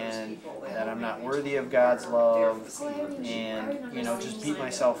today and that I'm not worthy of God's love and, just beat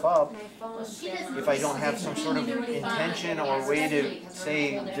myself up. If I don't have some sort of intention or way to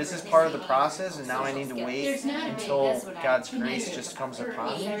say this is part of the process and now I need to wait until God's grace just comes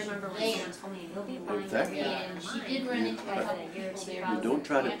upon me. Exactly. You don't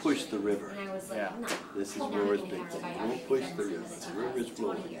try to push the river. This is Roar's big thing. Don't push the river. The river is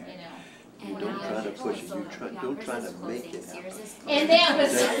flowing. You don't try to push it. Don't try to make it happen. And that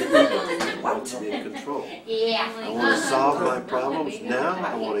was That's the ego. You want to be in control. I want to solve my problems now.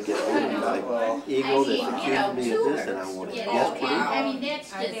 I want to get rid of my ego that's accused me of this, and I want it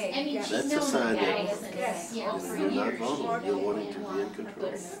yesterday. That's a sign that you're not vulnerable. You're wanting to be in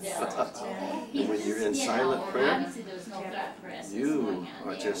control. And when you're in silent prayer, you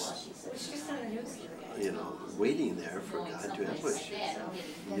are just waiting there for God to ambush you.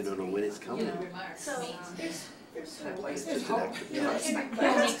 You don't know know when it's coming. So It's just an act of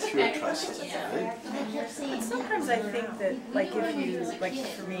trust. Pure trust, right? And sometimes I think that, like if you, like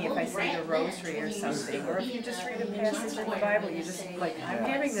for me, if I say the rosary or something, or if you just read a passage in the Bible, you just like, I'm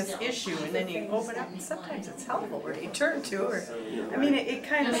having this issue, and then you open up, and sometimes it's helpful where you turn to, or, I mean, it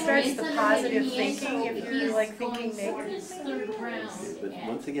kind of starts the positive thinking if you're like thinking negative. But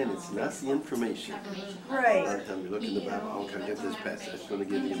once again, it's not the information. Right. By the time you look in the Bible, oh, can I get this passage? It's going to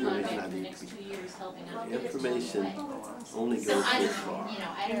give me information I need to be. The information only goes this far.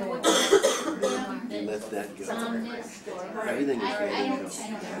 You let that go. Everything is letting go.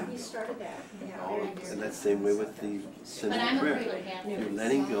 And that's the same way with the sinner's prayer. You're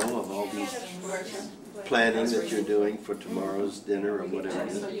letting go of all these planning that you're doing for tomorrow's dinner or whatever it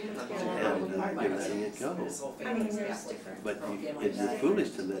is, and you're letting it go. But you're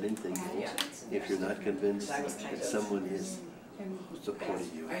foolish to let anything go if you're not convinced that someone is supporting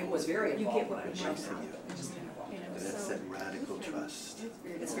you, embracing you. And that's that radical trust.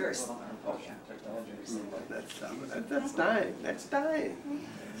 It's very small. That's dying. That's dying.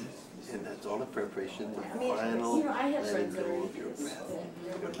 And that's all in preparation, the final letting go of your breath,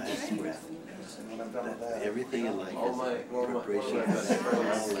 your last breath. That everything in life is preparation for that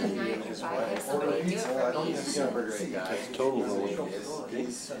final letting go. That's total vulnerability.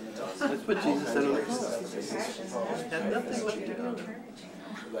 That's what Jesus said on the cross. Had nothing left to go.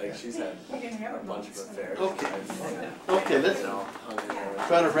 Like she's had a bunch of affairs. Okay, let's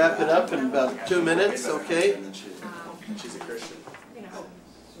try to wrap it up in about 2 minutes, okay? She's a Christian.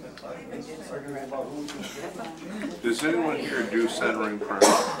 Does anyone here do centering prayer?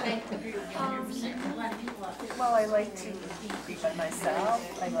 Well, I like to be by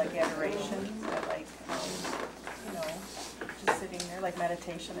myself. I like adoration. I like, you know, just sitting there, like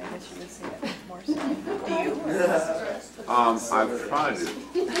meditation. I guess you would say it more so. Do you? I've tried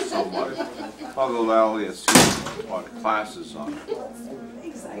it somewhat. Father Lally has seen what classes on it.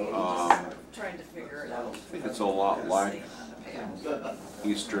 Trying to figure it out. I think it's a lot like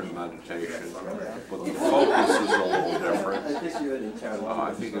Eastern meditation, but the focus is a little different. I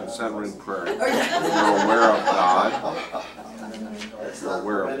think in centering prayer, you're aware of God. You're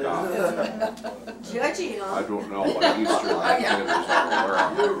aware of God. I don't know what Eastern meditators are aware of.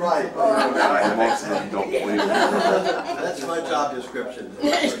 You're right. Most of them don't believe it. That's my job description.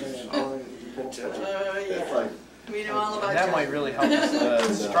 That's like, We know all about That might really help with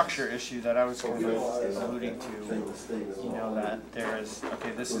the structure issue that I was kind of alluding to. You know, that there is,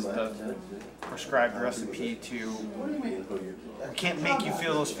 okay, this is the prescribed recipe to, we can't make you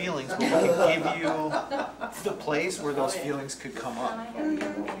feel those feelings, but we can give you the place where those feelings could come up,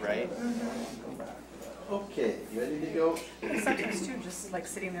 right? okay, you ready to go? Sometimes too, just like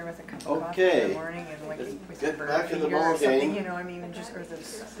sitting there with a cup of coffee Okay. in the morning and like Let's with get your back in the feet or ball something, game. you know, I mean, just, or the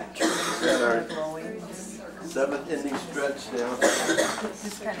trees are blowing. Seventh inning stretch now.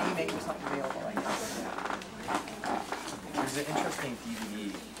 Just kind of make yourself available, I guess. There's an interesting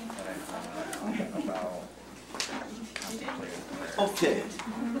DVD that I found about Okay, it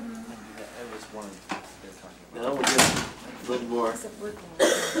was one of they're talking about. now we'll get a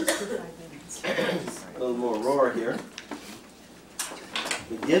little more roar here.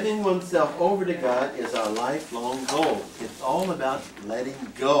 The giving oneself over to God is our lifelong goal. It's all about letting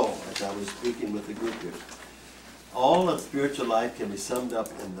go, as I was speaking with the group here. All of spiritual life can be summed up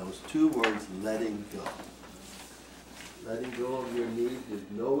in those two words, letting go. Letting go of your need to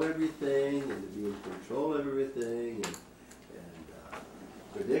know everything and to be in control of everything and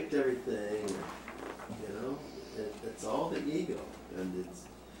predict everything. You know, it's all the ego, and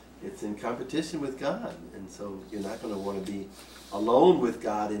it's in competition with God. And so you're not going to want to be alone with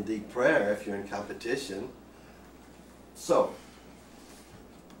God in deep prayer if you're in competition. So,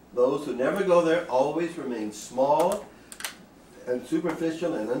 those who never go there always remain small and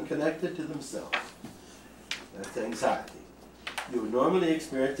superficial and unconnected to themselves. That's anxiety. You would normally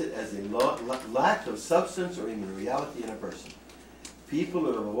experience it as a lack of substance or even reality in a person. People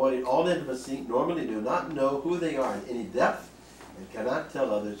who have avoided all intimacy normally do not know who they are in any depth and cannot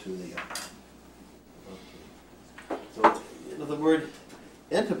tell others who they are. Okay. So, you know, the word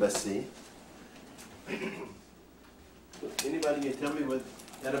intimacy, anybody can tell me what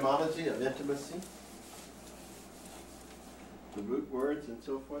etymology of intimacy? The root words and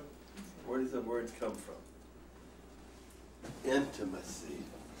so forth? Where does the words come from? Intimacy.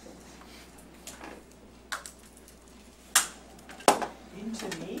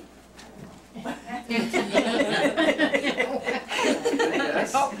 Into me?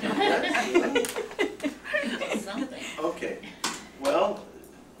 Okay. Well,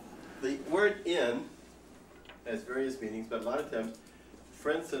 the word "in" has various meanings, but a lot of times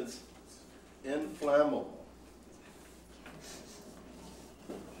friends instance, inflammable.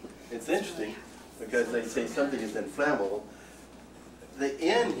 It's interesting because they say something is inflammable. The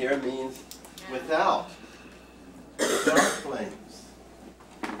in here means without flames.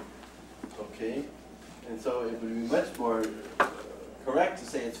 Okay? And so it would be much more correct to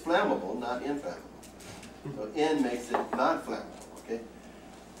say it's flammable, not inflammable. So in makes it not flammable. Okay?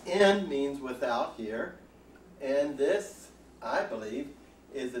 In means without here, and this, I believe,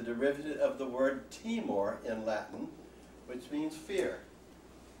 is a derivative of the word timor in Latin, which means fear.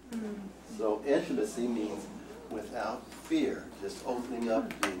 So intimacy means without fear, just opening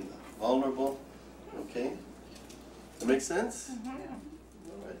up, being vulnerable. Okay? That makes sense? Mm-hmm.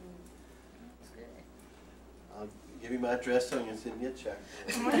 All right. I'll give you my address so you can send me a check.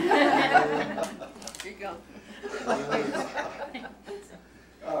 Here you go.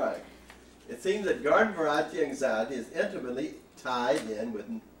 All right. It seems that garden variety anxiety is intimately tied in with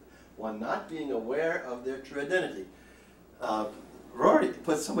one not being aware of their true identity. Rory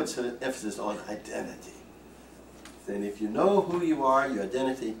puts so much emphasis on identity. And if you know who you are, your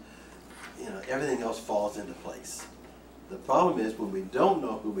identity, everything else falls into place. The problem is when we don't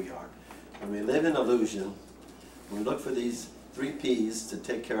know who we are, when we live in illusion, when we look for these 3 P's to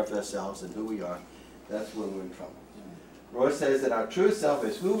take care of ourselves and who we are, that's when we're in trouble. Roy says that our true self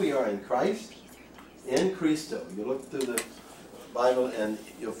is who we are in Christ, in Christo. You look through the Bible and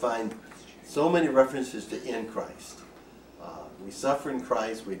you'll find so many references to in Christ. We suffer in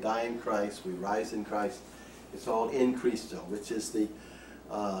Christ, we die in Christ, we rise in Christ. It's all in Christo, which is the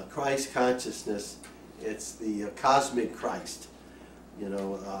Christ consciousness. It's the cosmic Christ.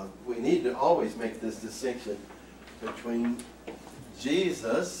 We need to always make this distinction between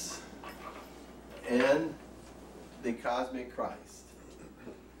Jesus and the cosmic Christ.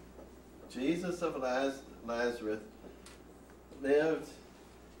 Jesus of Nazareth lived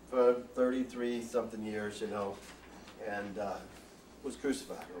for 33-something years, and was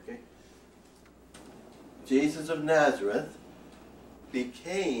crucified, okay? Jesus of Nazareth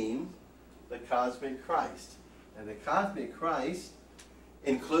became the cosmic Christ. And the cosmic Christ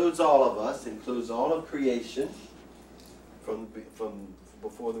includes all of us, includes all of creation from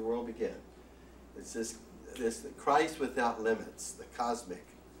before the world began. It's this Christ without limits, the cosmic.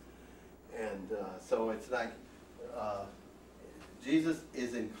 And so it's like Jesus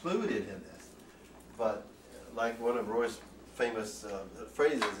is included in this. But like one of Roy's famous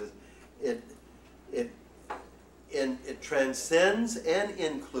phrases is, it transcends and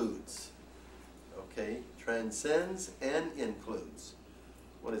includes. Okay? Transcends and includes.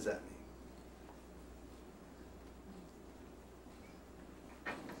 What does that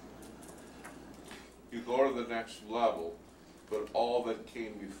mean? You go to the next level, but all that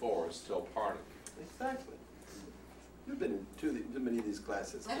came before is still part of it. Exactly. You've been in too many of these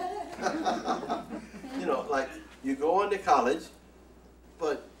classes. Like you go on to college,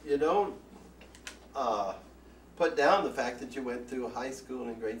 but you don't put down the fact that you went through high school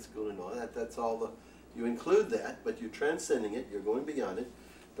and grade school and all that. That's all you include that, but you're transcending it, you're going beyond it,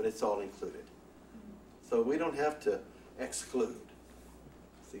 but it's all included. So we don't have to exclude.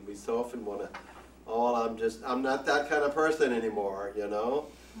 See, we so often want to, I'm not that kind of person anymore,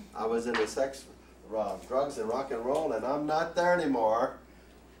 I was into sex, drugs and rock and roll, and I'm not there anymore.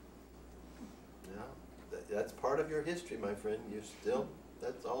 That's part of your history, my friend.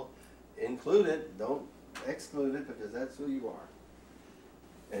 That's all. Include it, don't exclude it, because that's who you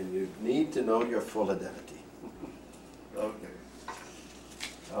are. And you need to know your full identity. Okay.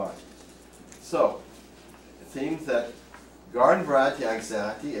 All right. So, it seems that garden variety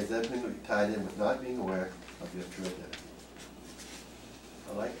anxiety is definitely tied in with not being aware of your true identity.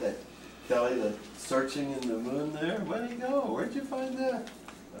 I like that. Kelly, the searching in the moon there. Where'd he go? Where'd you find that?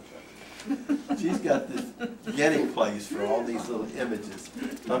 She's got this getting place for all these little images.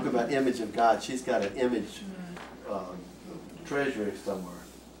 Talk about image of God. She's got an image treasury somewhere.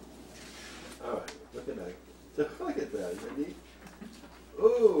 All right, look at that. Look at that. Isn't that neat?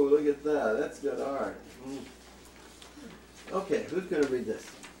 Oh, look at that. That's good art. Okay, who's going to read this?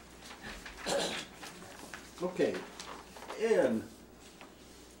 Okay, Anne.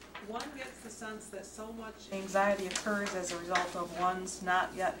 One gets the sense that so much anxiety occurs as a result of one's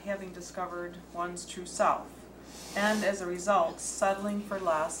not yet having discovered one's true self, and as a result, settling for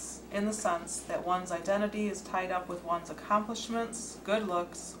less, in the sense that one's identity is tied up with one's accomplishments, good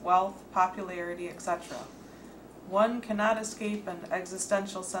looks, wealth, popularity, etc. One cannot escape an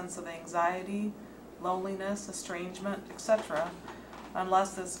existential sense of anxiety, loneliness, estrangement, etc.,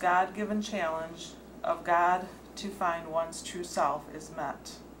 unless this God-given challenge of God to find one's true self is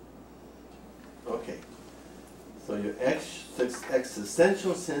met. Okay, So your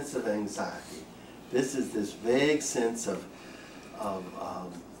existential sense of anxiety. This is this vague sense of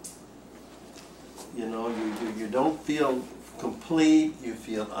you know, you don't feel complete, you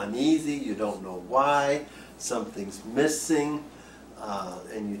feel uneasy, you don't know why, something's missing,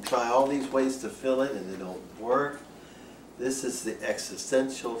 and you try all these ways to fill it and they don't work. This is the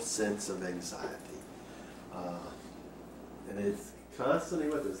existential sense of anxiety. And it's constantly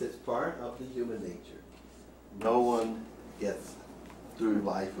with us. It's part of the human nature. No one gets through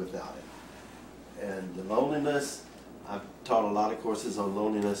life without it. And the loneliness, I've taught a lot of courses on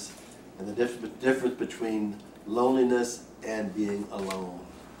loneliness and the difference between loneliness and being alone.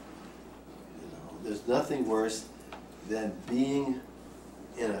 You know, there's nothing worse than being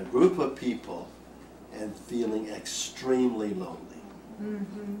in a group of people and feeling extremely lonely.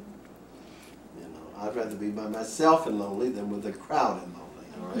 Mm-hmm. You know, I'd rather be by myself and lonely than with a crowd and lonely,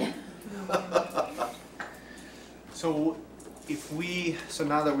 all right? So if so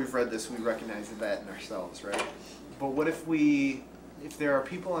now that we've read this, we recognize that in ourselves, right? But what if there are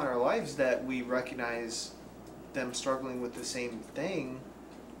people in our lives that we recognize them struggling with the same thing,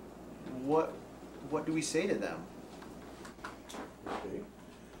 what do we say to them? Okay.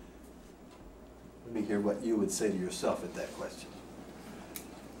 Let me hear what you would say to yourself at that question.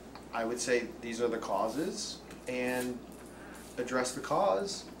 I would say these are the causes, and address the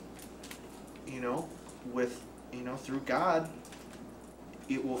cause, you know, with, you know, through God,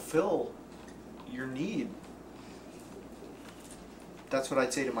 it will fill your need. That's what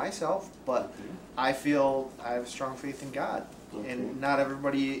I'd say to myself, but Okay. I feel I have strong faith in God. Okay. And not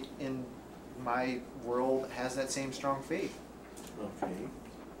everybody in my world has that same strong faith. Okay.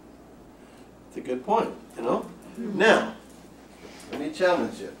 It's a good point, you know? Now, let me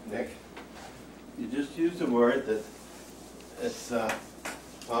challenge you, Nick. You just used a word that it's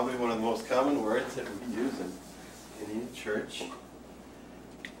probably one of the most common words that we use in any church.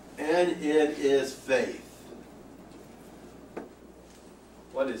 And it is faith.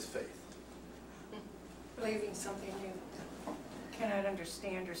 What is faith? Believing something you cannot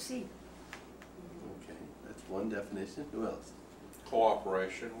understand or see. Okay, that's one definition. Who else?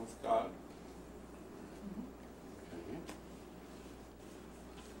 Cooperation with God. Okay.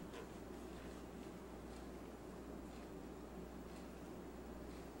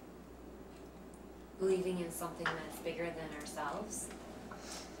 Believing in something that's bigger than ourselves.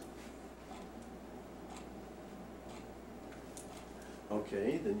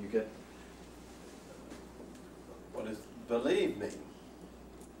 Okay, then you get, what does believe mean?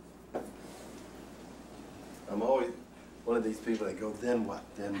 I'm always one of these people that go, then what,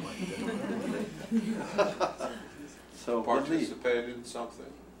 then what, then what? So believe. Participate in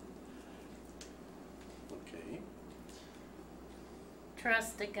something. Okay.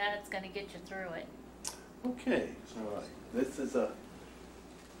 Trust that God's going to get you through it. Okay, all right. This is a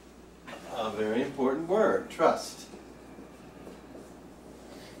very important word, trust.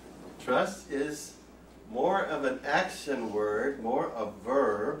 Trust is more of an action word, more a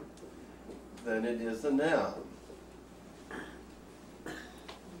verb, than it is a noun.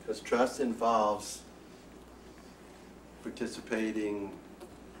 Because trust involves participating,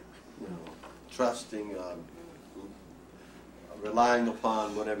 you know, trusting, relying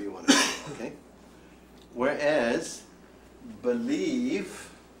upon, whatever you want to say, okay? Whereas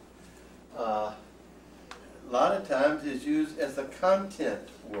believe, a lot of times is used as a content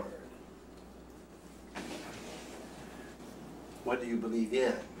word. What do you believe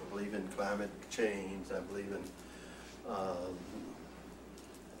in? I believe in climate change. I believe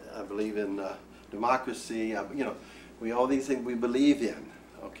in democracy. You know, all these things we believe in.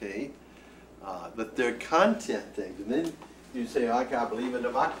 Okay, but they're content things. And then you say, oh, I believe in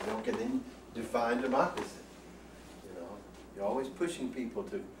democracy. Okay, then define democracy. You know, you're always pushing people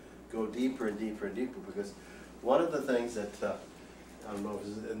to go deeper and deeper and deeper, because one of the things that I don't know if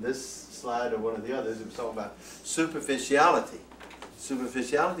it's in this slide or one of the others, it was talking about superficiality.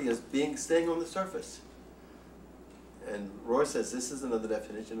 Superficiality is staying on the surface. And Roy says this is another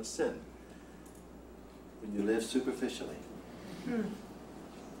definition of sin. When you live superficially.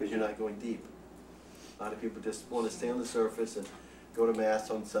 Because you're not going deep. A lot of people just want to stay on the surface and go to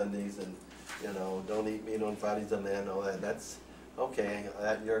Mass on Sundays and, you know, don't eat meat on Fridays and then all that. That's okay.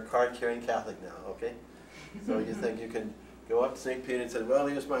 You're a card-carrying Catholic now, okay? So you think you can go up to St. Peter and say, well,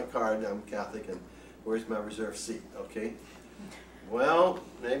 here's my card, I'm Catholic, and where's my reserved seat, okay? Well,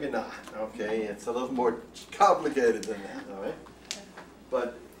 maybe not, okay? It's a little more complicated than that, all right?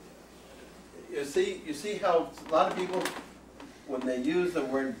 But you see how a lot of people, when they use the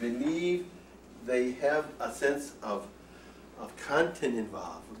word believe, they have a sense of content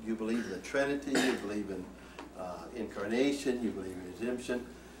involved. You believe in the Trinity, you believe in incarnation, you believe in redemption.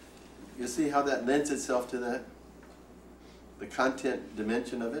 You see how that lends itself to that? The content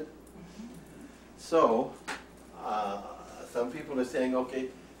dimension of it? So, some people are saying, okay,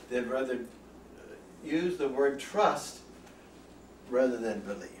 they'd rather use the word trust rather than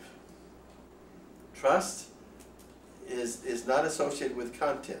believe. Trust is not associated with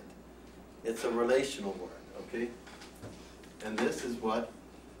content. It's a relational word, okay? And this is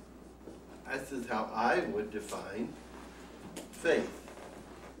how I would define faith.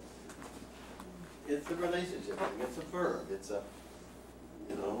 It's a relationship thing. It's a verb. It's a,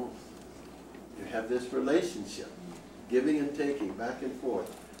 you have this relationship, giving and taking, back and forth,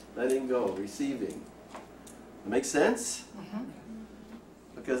 letting go, receiving. Make sense? Mm-hmm.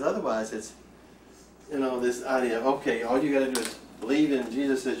 Because otherwise it's, this idea, okay, all you got to do is believe in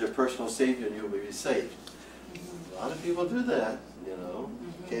Jesus as your personal Savior and you'll be saved. A lot of people do that,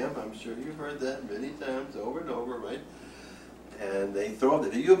 Cam, I'm sure you've heard that many times, over and over, right? And they throw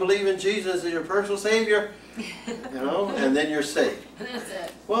it, do you believe in Jesus as your personal Savior? And then you're saved. That's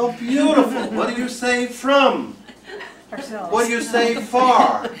it. Well, beautiful. What are you saved from? Ourselves. What are you saved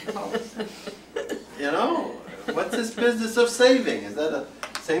for? What's this business of saving? Is that the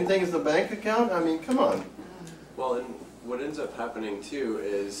same thing as the bank account? I mean, come on. Well, and what ends up happening too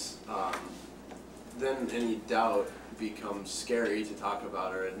is then any doubt becomes scary to talk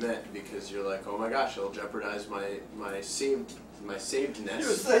about or admit, because you're like, oh my gosh, it'll jeopardize my savedness. Your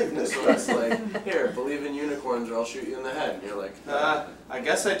savedness. So it's like, here, believe in unicorns or I'll shoot you in the head. And you're like, I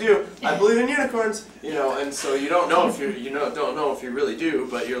guess I do. I believe in unicorns, and so you don't know if don't know if you really do,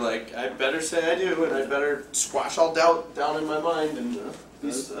 but you're like, I better say I do, and I better squash all doubt down in my mind, and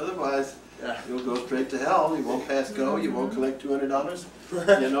otherwise, you'll go straight to hell. You won't pass go. You won't collect $200.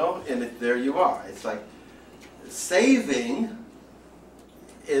 And there you are. It's like saving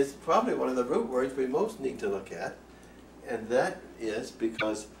is probably one of the root words we most need to look at. And that is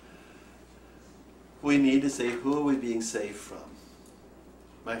because we need to say, who are we being saved from?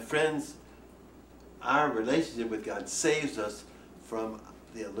 My friends, our relationship with God saves us from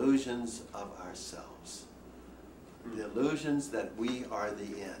the illusions of ourselves. The illusions that we are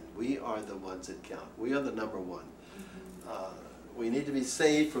the end. We are the ones that count. We are the number one. We need to be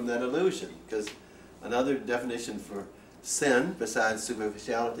saved from that illusion, because another definition for sin, besides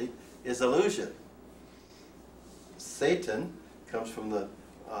superficiality, is illusion. Satan comes from the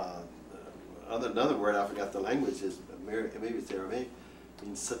another word, I forgot the language, is maybe it's Aramaic,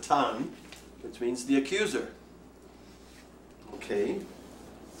 means Satan, which means the accuser. Okay,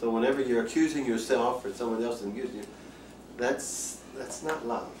 so whenever you're accusing yourself or someone else accusing you, that's not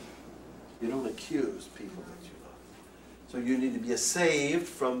love. You don't accuse people that you love. So you need to be saved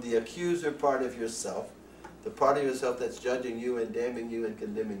from the accuser part of yourself, the part of yourself that's judging you and damning you and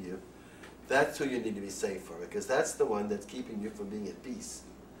condemning you. That's who you need to be saved from, because that's the one that's keeping you from being at peace.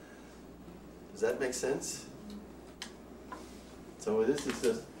 Does that make sense? So this is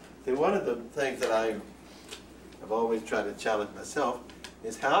just, one of the things that I've always tried to challenge myself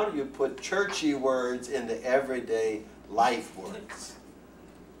is, how do you put churchy words into everyday life words?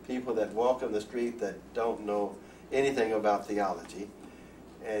 People that walk on the street that don't know anything about theology,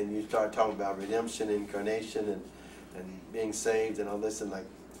 and you start talking about redemption, incarnation, and being saved and all this, and like,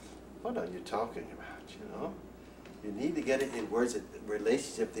 what are you talking about, You need to get it in words that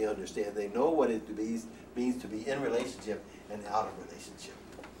relationship they understand. They know what it means to be in relationship and out of relationship,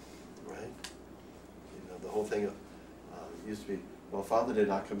 right? The whole thing used to be, well, Father did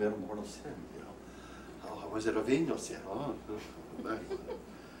not commit a mortal sin, Oh, was it a venial sin? Oh,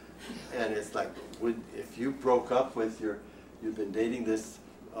 and it's like, if you broke up with you've been dating this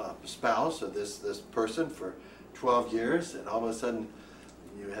spouse or this person for 12 years, and all of a sudden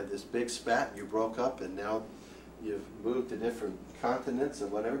you had this big spat, and you broke up, and now you've moved to different continents and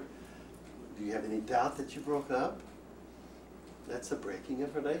whatever. Do you have any doubt that you broke up? That's a breaking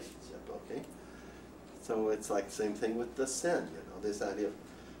of relationship, okay? So it's like the same thing with the sin, this idea of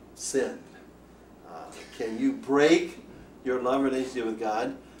sin. Can you break your love relationship with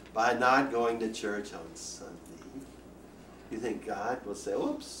God by not going to church on Sunday? You think God will say,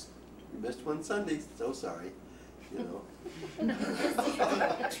 oops, you missed one Sunday, so sorry.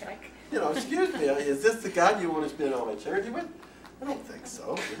 Excuse me, is this the God you want to spend all eternity with? I don't think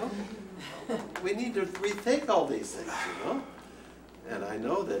so, We need to rethink all these things, And I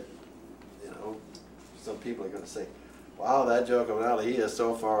know that, some people are going to say, wow, that Joachim, Lally, he is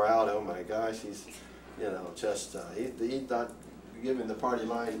so far out, oh my gosh, he's, just, he's not giving the party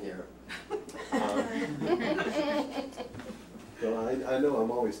line here. So I know I'm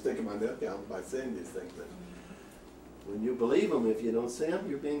always sticking my neck out by saying these things, but when you believe them, if you don't say them,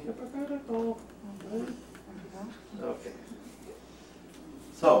 you're being hypocritical. Right? Okay.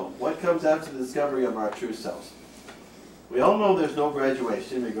 So, what comes after the discovery of our true selves? We all know there's no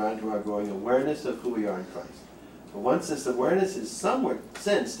graduation in regard to our growing awareness of who we are in Christ. But once this awareness is somewhat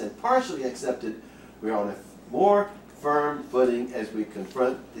sensed and partially accepted, we are on a more firm footing as we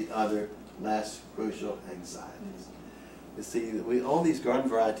confront the other less crucial anxieties. You see, all these garden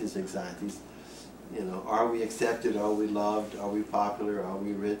varieties anxieties, you know, are we accepted, are we loved, are we popular, are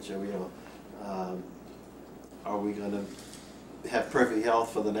we rich, are we going to have perfect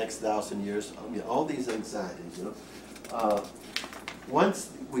health for the next 1,000 years? I mean, all these anxieties, you know. Once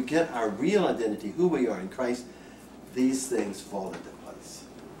we get our real identity, who we are in Christ, these things fall into place.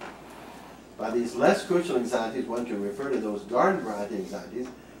 By these less crucial anxieties, one can refer to those garden variety anxieties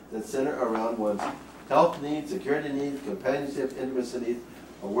that center around one's health needs, security needs, companionship, intimacy needs,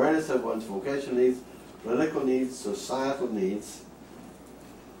 awareness of one's vocational needs, political needs, societal needs,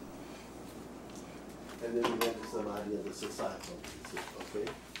 and then we get to some idea of the societal needs. Okay?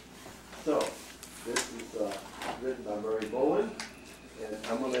 So, this is written by Murray Bowen, and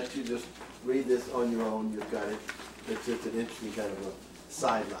I'm going to let you just read this on your own. You've got it. It's just an interesting kind of a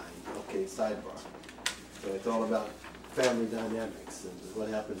sideline, okay, sidebar. So it's all about family dynamics and what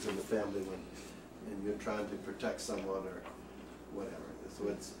happens in the family when you're trying to protect someone or whatever. So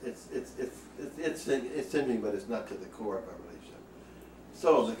it's interesting, but it's not to the core of our relationship.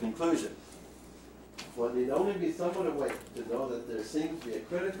 So the conclusion. One need only be somewhat awake to know that there seems to be a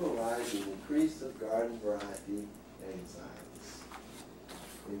critical rise in increase of garden variety anxieties.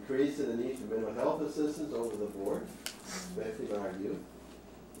 Increase in the need for mental health assistance over the board, especially in our youth.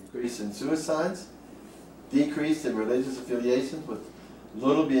 Increase in suicides. Decrease in religious affiliations, with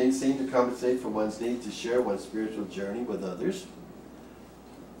little being seen to compensate for one's need to share one's spiritual journey with others.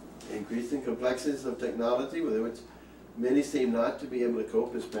 Increasing complexities of technology, with which many seem not to be able to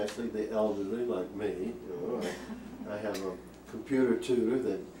cope, especially the elderly like me. You know, I have a computer tutor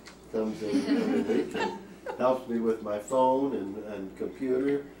that comes in every week and helps me with my phone and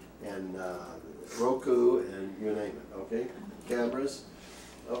computer and Roku and you name it, okay? Cameras,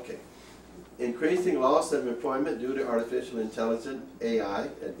 okay. Increasing loss of employment due to artificial intelligence, AI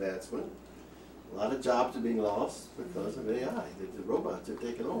advancement. A lot of jobs are being lost because of AI. The robots are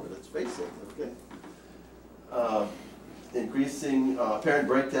taking over, let's face it, okay? Increasing apparent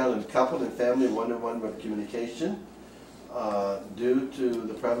breakdown in couple and family one-to-one communication due to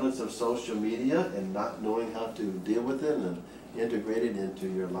the prevalence of social media and not knowing how to deal with it and integrate it into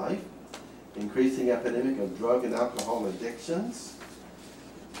your life. Increasing epidemic of drug and alcohol addictions.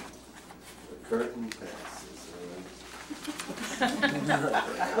 The curtain passes.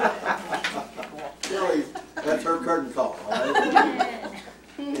 Really, that's her curtain call, all right?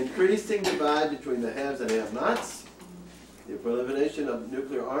 Increasing divide between the haves and have-nots. The proliferation of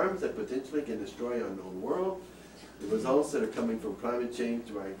nuclear arms that potentially can destroy our known world. The results that are coming from climate change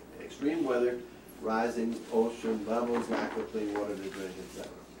to extreme weather, rising ocean levels, lack of clean water to drink,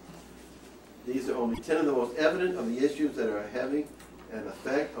 etc. These are only 10 of the most evident of the issues that are having an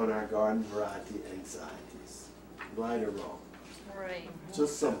effect on our garden variety anxieties. Right or wrong? Right.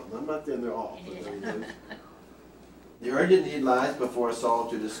 Just some of them. I'm not saying they're all. The urgent need lies before us all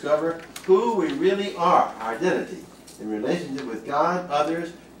to discover who we really are, our identity, in relationship with God,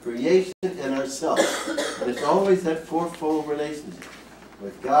 others, creation, and ourselves. And it's always that fourfold relationship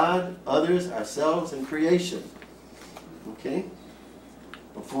with God, others, ourselves, and creation. Okay?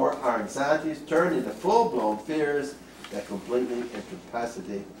 Before our anxieties turn into full-blown fears that completely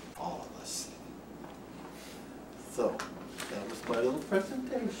incapacitate all of us. So, that was my little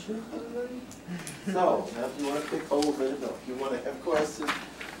presentation. So, now if you want to pick holes in it, no, if you want to have questions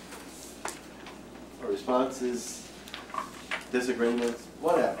or responses, disagreements,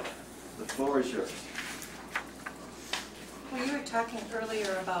 whatever. The floor is yours. Well, you were talking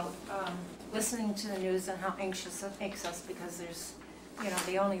earlier about listening to the news and how anxious it makes us because there's, you know,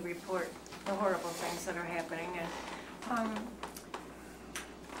 they only report the horrible things that are happening. And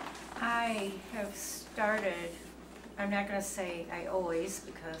I have started, I'm not going to say I always,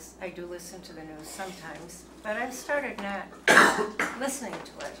 because I do listen to the news sometimes, but I've started not listening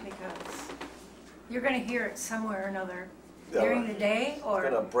to it because you're going to hear it somewhere or another during the day or...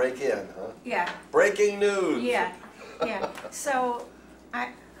 Gonna break in, huh? Yeah. Breaking news! Yeah, yeah. So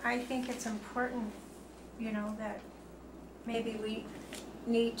I think it's important, you know, that maybe we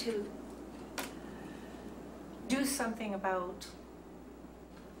need to do something about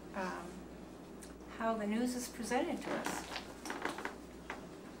how the news is presented to us.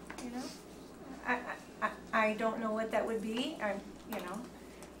 You know? I don't know what that would be, you know,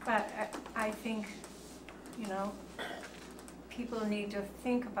 but I think, you know, people need to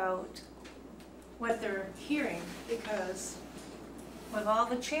think about what they're hearing, because with all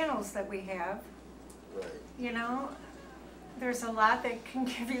the channels that we have, Right. you know, there's a lot that can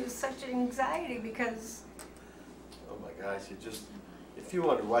give you such anxiety because, Oh my gosh, if you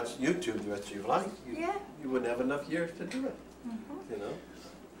want to watch YouTube the rest of your life, yeah. you wouldn't have enough years to do it, Mhm. you know?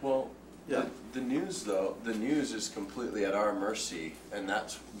 Well, Yeah. the news though, the news is completely at our mercy, and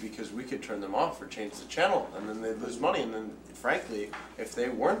that's because we could turn them off or change the channel, and then they'd lose money, and then frankly, if they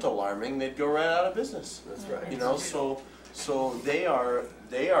weren't alarming, they'd go right out of business. That's right. You know, so they are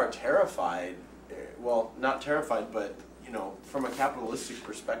terrified, well, not terrified, but you know, from a capitalistic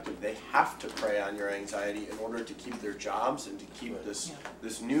perspective, they have to prey on your anxiety in order to keep their jobs and to keep Right.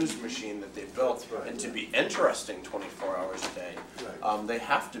 this news machine that they've built That's right, and to yeah. be interesting 24 hours a day. Right. They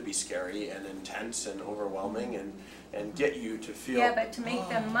have to be scary and intense and overwhelming and get you to feel. Yeah, but to make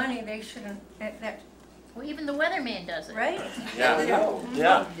them money, they shouldn't, that, Well, even the weatherman does it. right?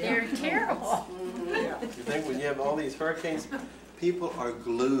 Yeah. They're terrible. You think when you have all these hurricanes, people are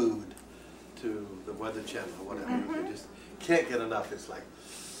glued to the Weather Channel or whatever. They just can't get enough. It's like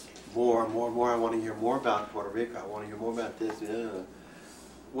more and more and more. I want to hear more about Puerto Rico. I want to hear more about this. Yeah.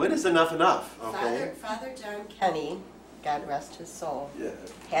 When is enough enough? Okay. Father John Kenny, God rest his soul, Yeah.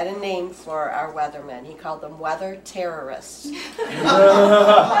 had a name for our weathermen. He called them weather terrorists.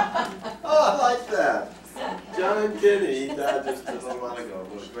 Oh, I like that. John Kinney, he died just a little while ago.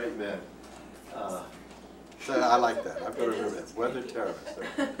 What a great man. So I like that. I've got to remember that. Weather terrorist.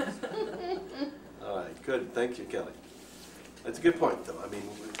 All right, good. Thank you, Kelly. That's a good point, though. I mean,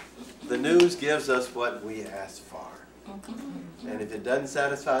 the news gives us what we ask for. And if it doesn't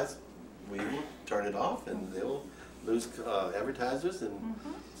satisfy us, we will turn it off and they'll lose advertisers. And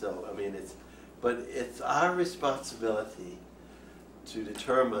so, I mean, it's our responsibility to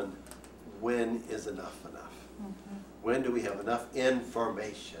determine when is enough enough. When do we have enough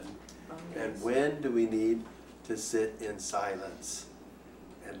information? And when do we need to sit in silence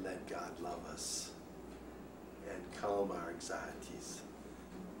and let God love us and calm our anxieties?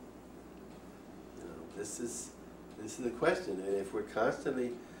 You know, this is the question. And if we're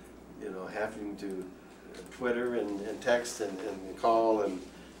constantly, you know, having to Twitter and text and call and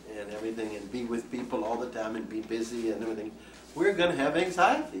everything and be with people all the time and be busy and everything, we're going to have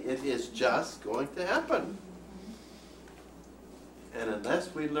anxiety. It is just going to happen. And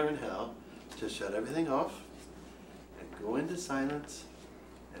unless we learn how to shut everything off and go into silence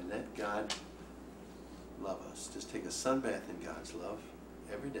and let God love us, just take a sunbath in God's love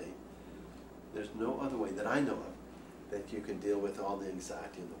every day, there's no other way that I know of that you can deal with all the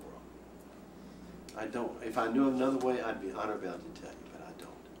anxiety in the world. I don't. If I knew another way, I'd be honor bound to tell you, but I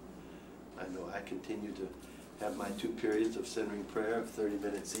don't. I know I continue to have my 2 periods of centering prayer of 30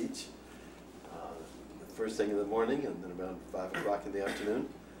 minutes each. First thing in the morning and then around 5 o'clock in the afternoon.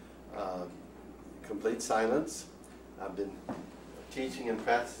 Complete silence. I've been teaching and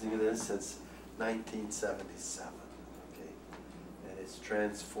practicing this since 1977, okay? And it's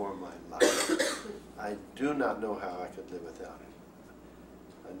transformed my life. I do not know how I could live without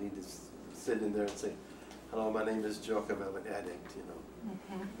it. I need to sit in there and say, hello, my name is Joachim, I'm an addict, you know.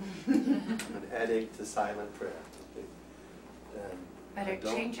 An addict to silent prayer, okay? And But it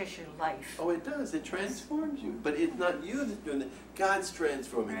changes your life. oh, it does. It transforms you. But it's not you that's doing it. God's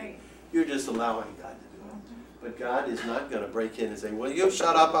transforming Right. you. You're just allowing God to do it. But God is not going to break in and say, well, you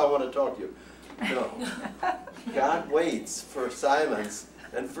shut up, I want to talk to you. No. God waits for silence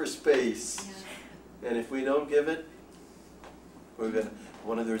and for space. And if we don't give it,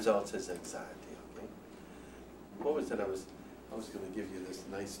 one of the results is anxiety. Okay? What was it? I was going to give you this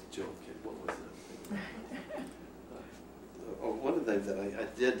nice joke. What was it? One of the things that I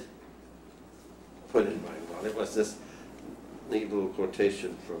did put in my wallet was this neat little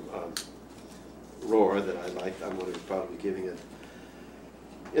quotation from Rohr that I liked. I'm going to probably be giving it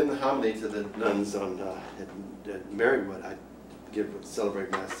in the homily to the nuns on at Marywood. I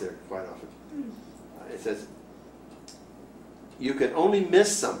celebrate Mass there quite often. It says, you can only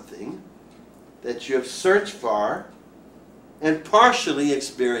miss something that you have searched for and partially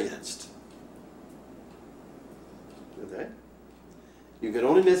experienced. Okay? You can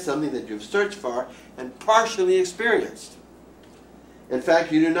only miss something that you've searched for and partially experienced. In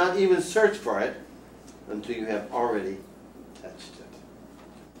fact, you do not even search for it until you have already touched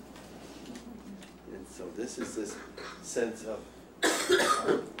it. And so this is this sense of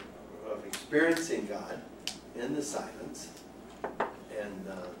experiencing God in the silence, and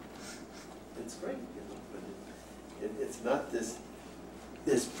it's great, you know. But it's not this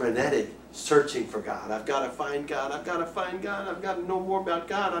frenetic searching for God. I've got to find God. I've got to find God. I've got to know more about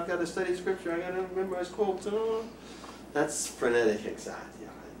God. I've got to study Scripture. I've got to memorize quotes. That's frenetic anxiety.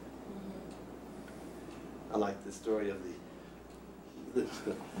 I like the story of the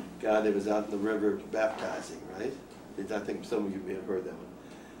guy that was out in the river baptizing, right? I think some of you may have heard that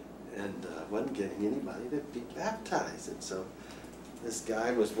one. And wasn't getting anybody to be baptized. And so this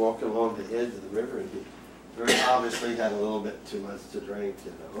guy was walking along the edge of the river, and he very obviously had a little bit too much to drink,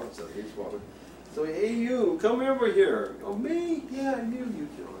 you know. So he's walking. So, hey, you, come over here. Oh, me? Yeah, I knew you.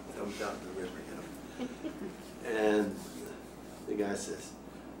 You know, comes down the river, you know. And the guy says,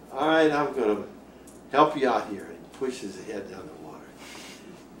 all right, I'm going to help you out here. And he pushes his head down the water.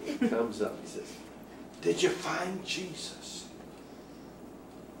 He comes up, he says, did you find Jesus?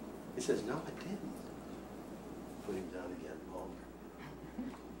 He says, no, I didn't. Put him down again longer.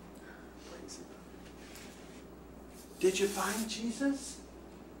 Brings him up. Did you find Jesus?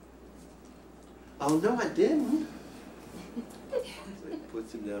 Oh, no, I didn't. So he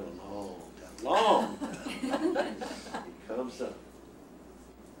puts him down a long time. He comes up.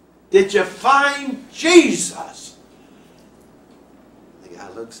 Did you find Jesus? The guy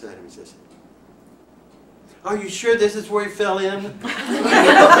looks at him and says, are you sure this is where he fell in?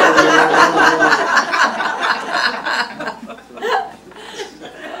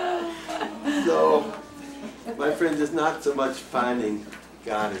 So, my friends, it's not so much finding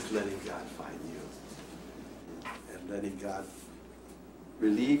God as letting God find you. And letting God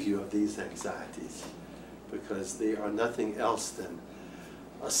relieve you of these anxieties. Because they are nothing else than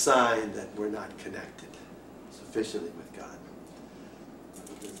a sign that we're not connected sufficiently with God.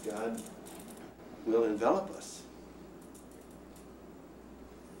 Because God will envelop us.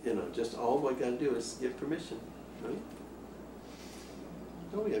 You know, just all we got to do is give permission, right?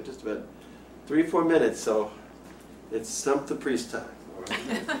 So we have just about 3 or 4 minutes, so it's stump the priest time. All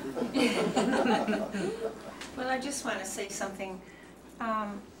right? Well, I just want to say something.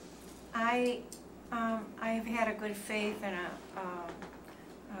 I've had a good faith and a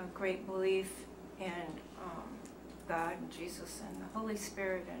great belief in God and Jesus and the Holy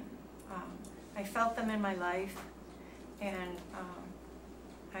Spirit, and I felt them in my life, and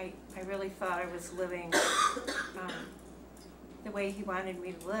I really thought I was living the way He wanted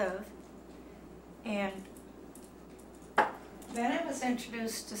me to live. And then I was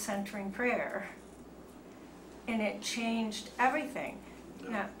introduced to centering prayer, and it changed everything.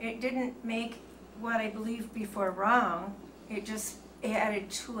 Now, it didn't make what I believed before wrong, it just added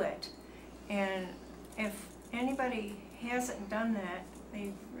to it. And if anybody hasn't done that,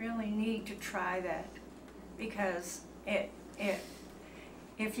 they really need to try that, because if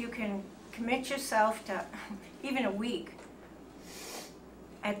you can commit yourself to even a week,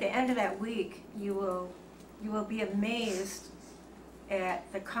 at the end of that week you will be amazed at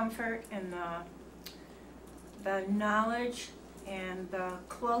the comfort and the knowledge and the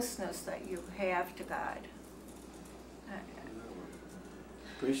closeness that you have to God.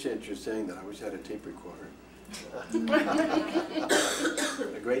 Appreciate you saying that. I wish I had a tape recorder. A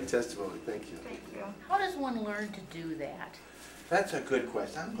great testimony. Thank you. Thank you. How does one learn to do that? That's a good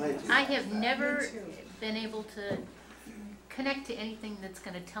question. I'm glad you I asked have that. never been able to connect to anything that's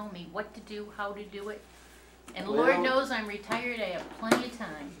going to tell me what to do, how to do it. And Well, Lord knows I'm retired, I have plenty of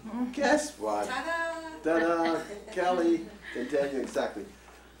time. Guess what? Ta-da! Ta-da! Kelly can tell you exactly.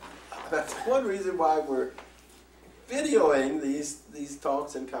 That's one reason why we're videoing these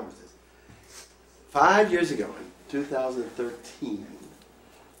talks and conferences. 5 years ago, in 2013,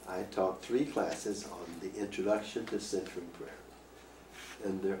 I taught 3 classes on the introduction to centering prayer.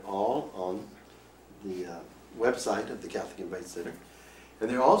 And they're all on the website of the Catholic Embrace Center. And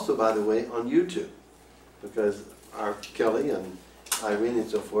they're also, by the way, on YouTube, because our Kelly and Irene and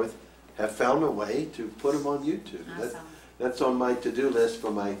so forth have found a way to put them on YouTube. Awesome. That's on my to-do list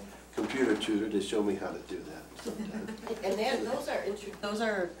for my computer tutor to show me how to do that sometime. And then those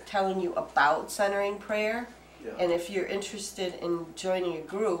are telling you about centering prayer. Yeah. And if you're interested in joining a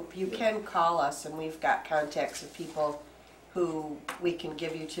group, you can call us, and we've got contacts of people who we can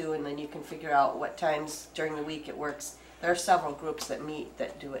give you to, and then you can figure out what times during the week it works. There are several groups that meet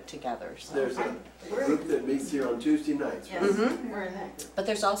that do it together. So. There's a group that meets here on Tuesday nights, right? Mm-hmm. We're in that. But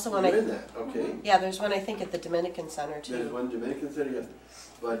there's also one. You're in that, okay. Yeah, there's one I think at the Dominican Center too. There's one Dominican Center, yeah.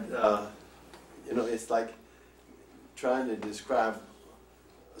 But, you know, it's like trying to describe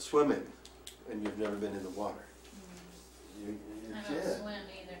swimming and you've never been in the water. You I don't can't. swim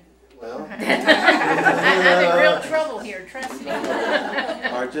either. Well, I'm in real trouble here, trust me.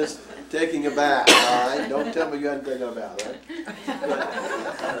 or just taking a bath, all right? Don't tell me you haven't taken a bath, right?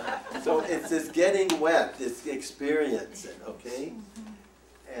 But, so it's this getting wet, this experiencing, okay?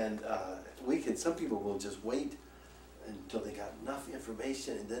 And some people will just wait until they got enough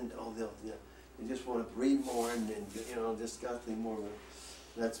information, and then, they just want to read more and just got the more.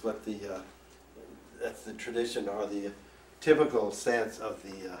 That's what the that's the tradition or the typical stance of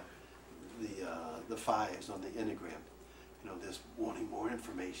the fives on the Enneagram. You know, there's wanting more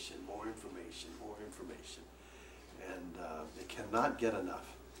information, more information, more information, and it cannot get enough.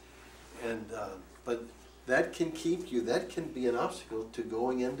 And but that can keep you. That can be an obstacle to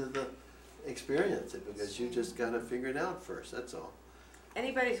going into the experience it, because you just gotta figure it out first. That's all.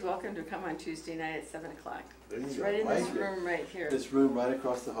 Anybody's welcome to come on Tuesday night at 7 o'clock. There you It's go, right in this here. room right here. This room right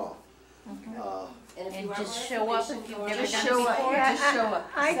across the hall. And if you And want just more show up information, if you've go never to- done it show up. before. Yeah, just show up.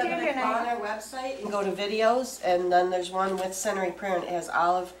 I 7 did, and o'clock on I, our website, and go to videos, and then there's one with centering prayer, and it has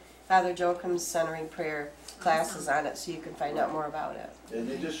all of Father Joachim's centering prayer classes on it, so you can find out more about it. And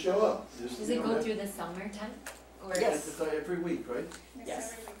you just show up. Just, Does you it know, go that- through the summertime? Or Yes. It's every week, right?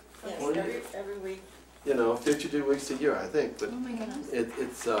 Yes. Yes, Or you- every week. You know, 52 weeks a year, I think, but Oh my goodness.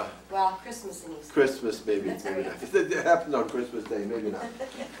 it's Well, Christmas and Easter. Christmas maybe. Maybe not. It happens on Christmas Day, maybe not.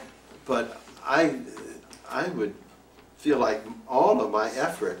 But I would feel like all of my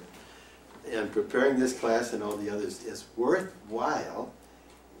effort in preparing this class and all the others is worthwhile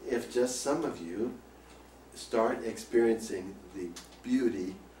if just some of you start experiencing the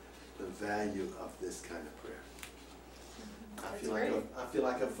beauty, the value of this kind of prayer. I feel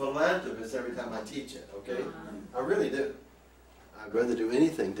like a philanthropist every time I teach it, okay? I really do. I'd rather do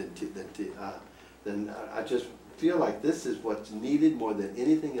anything than I just feel like this is what's needed more than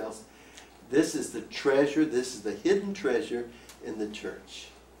anything else. This is the treasure, this is the hidden treasure in the church.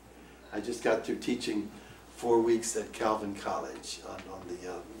 I just got through teaching 4 weeks at Calvin College on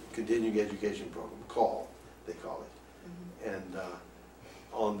the continuing education program, CALL, they call it. And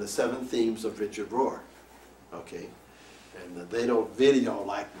on the 7 themes of Richard Rohr, okay? And they don't video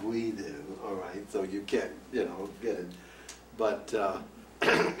like we do, all right, so you can't, you know, get it. But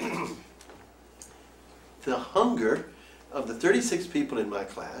the hunger of the 36 people in my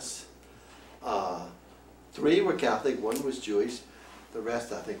class, 3 were Catholic, 1 was Jewish, the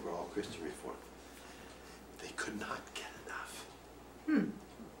rest I think were all Christian Reformed. They could not get enough.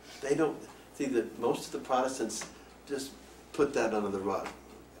 They don't, see that most of the Protestants just put that under the rug.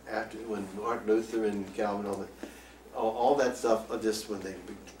 After, when Martin Luther and Calvin, all that stuff, just when they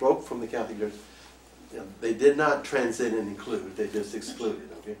broke from the Catholic Church, you know, they did not transcend and include, they just excluded,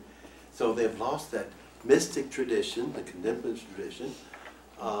 okay? So they've lost that mystic tradition, the contemplative tradition,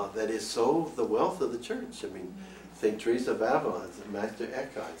 that is so the wealth of the church. I mean, St. Teresa of Avila, Master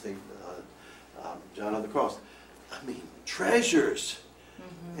Eckhart, St. John of the Cross. I mean, treasures.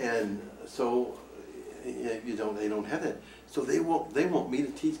 And so they don't have that. So they want me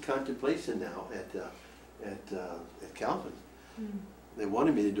to teach contemplation now at Calvin. They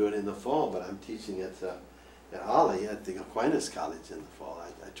wanted me to do it in the fall, but I'm teaching at Lally at the Aquinas College in the fall.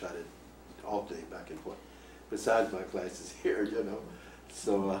 I try to alternate back and forth. Besides my classes here, you know.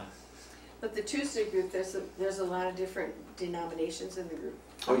 So. But the Tuesday group, there's a lot of different denominations in the group.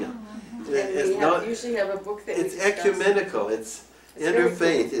 Oh yeah. And we usually have a book that we It's discuss. ecumenical. It's very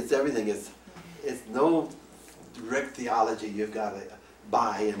interfaith. cool. It's everything. It's no direct theology you've got to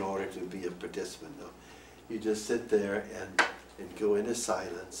buy in order to be a participant. No, you just sit there and go into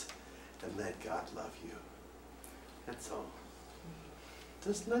silence and let God love you. That's all.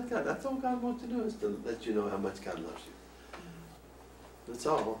 Just let God. That's all God wants to do, is to let you know how much God loves you. That's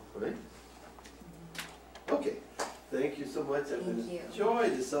all, right? Okay. Thank you so much. I've been a joy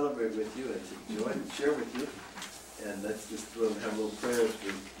to celebrate with you and to joy and share with you. And let's just have a little prayer as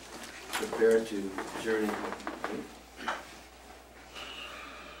we prepare to journey.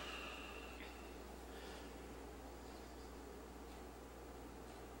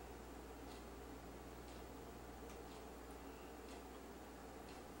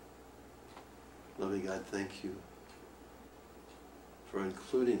 Loving God, thank you for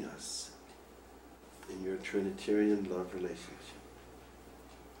including us in your Trinitarian love relationship.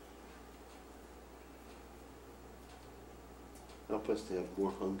 Help us to have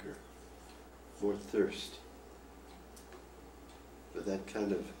more hunger, more thirst for that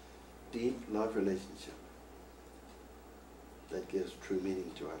kind of deep love relationship that gives true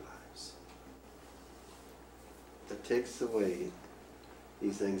meaning to our lives. That takes away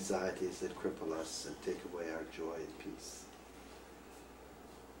these anxieties that cripple us and take away our joy and peace.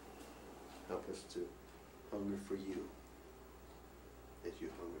 Help us to hunger for you as you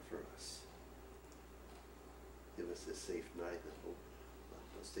hunger for us. Give us a safe night,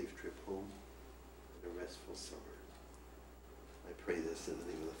 a safe trip home, and a restful summer. I pray this in the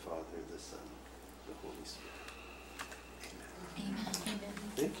name of the Father, and the Son, and the Holy Spirit. Amen. Amen.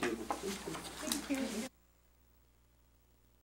 Thank you. Thank you.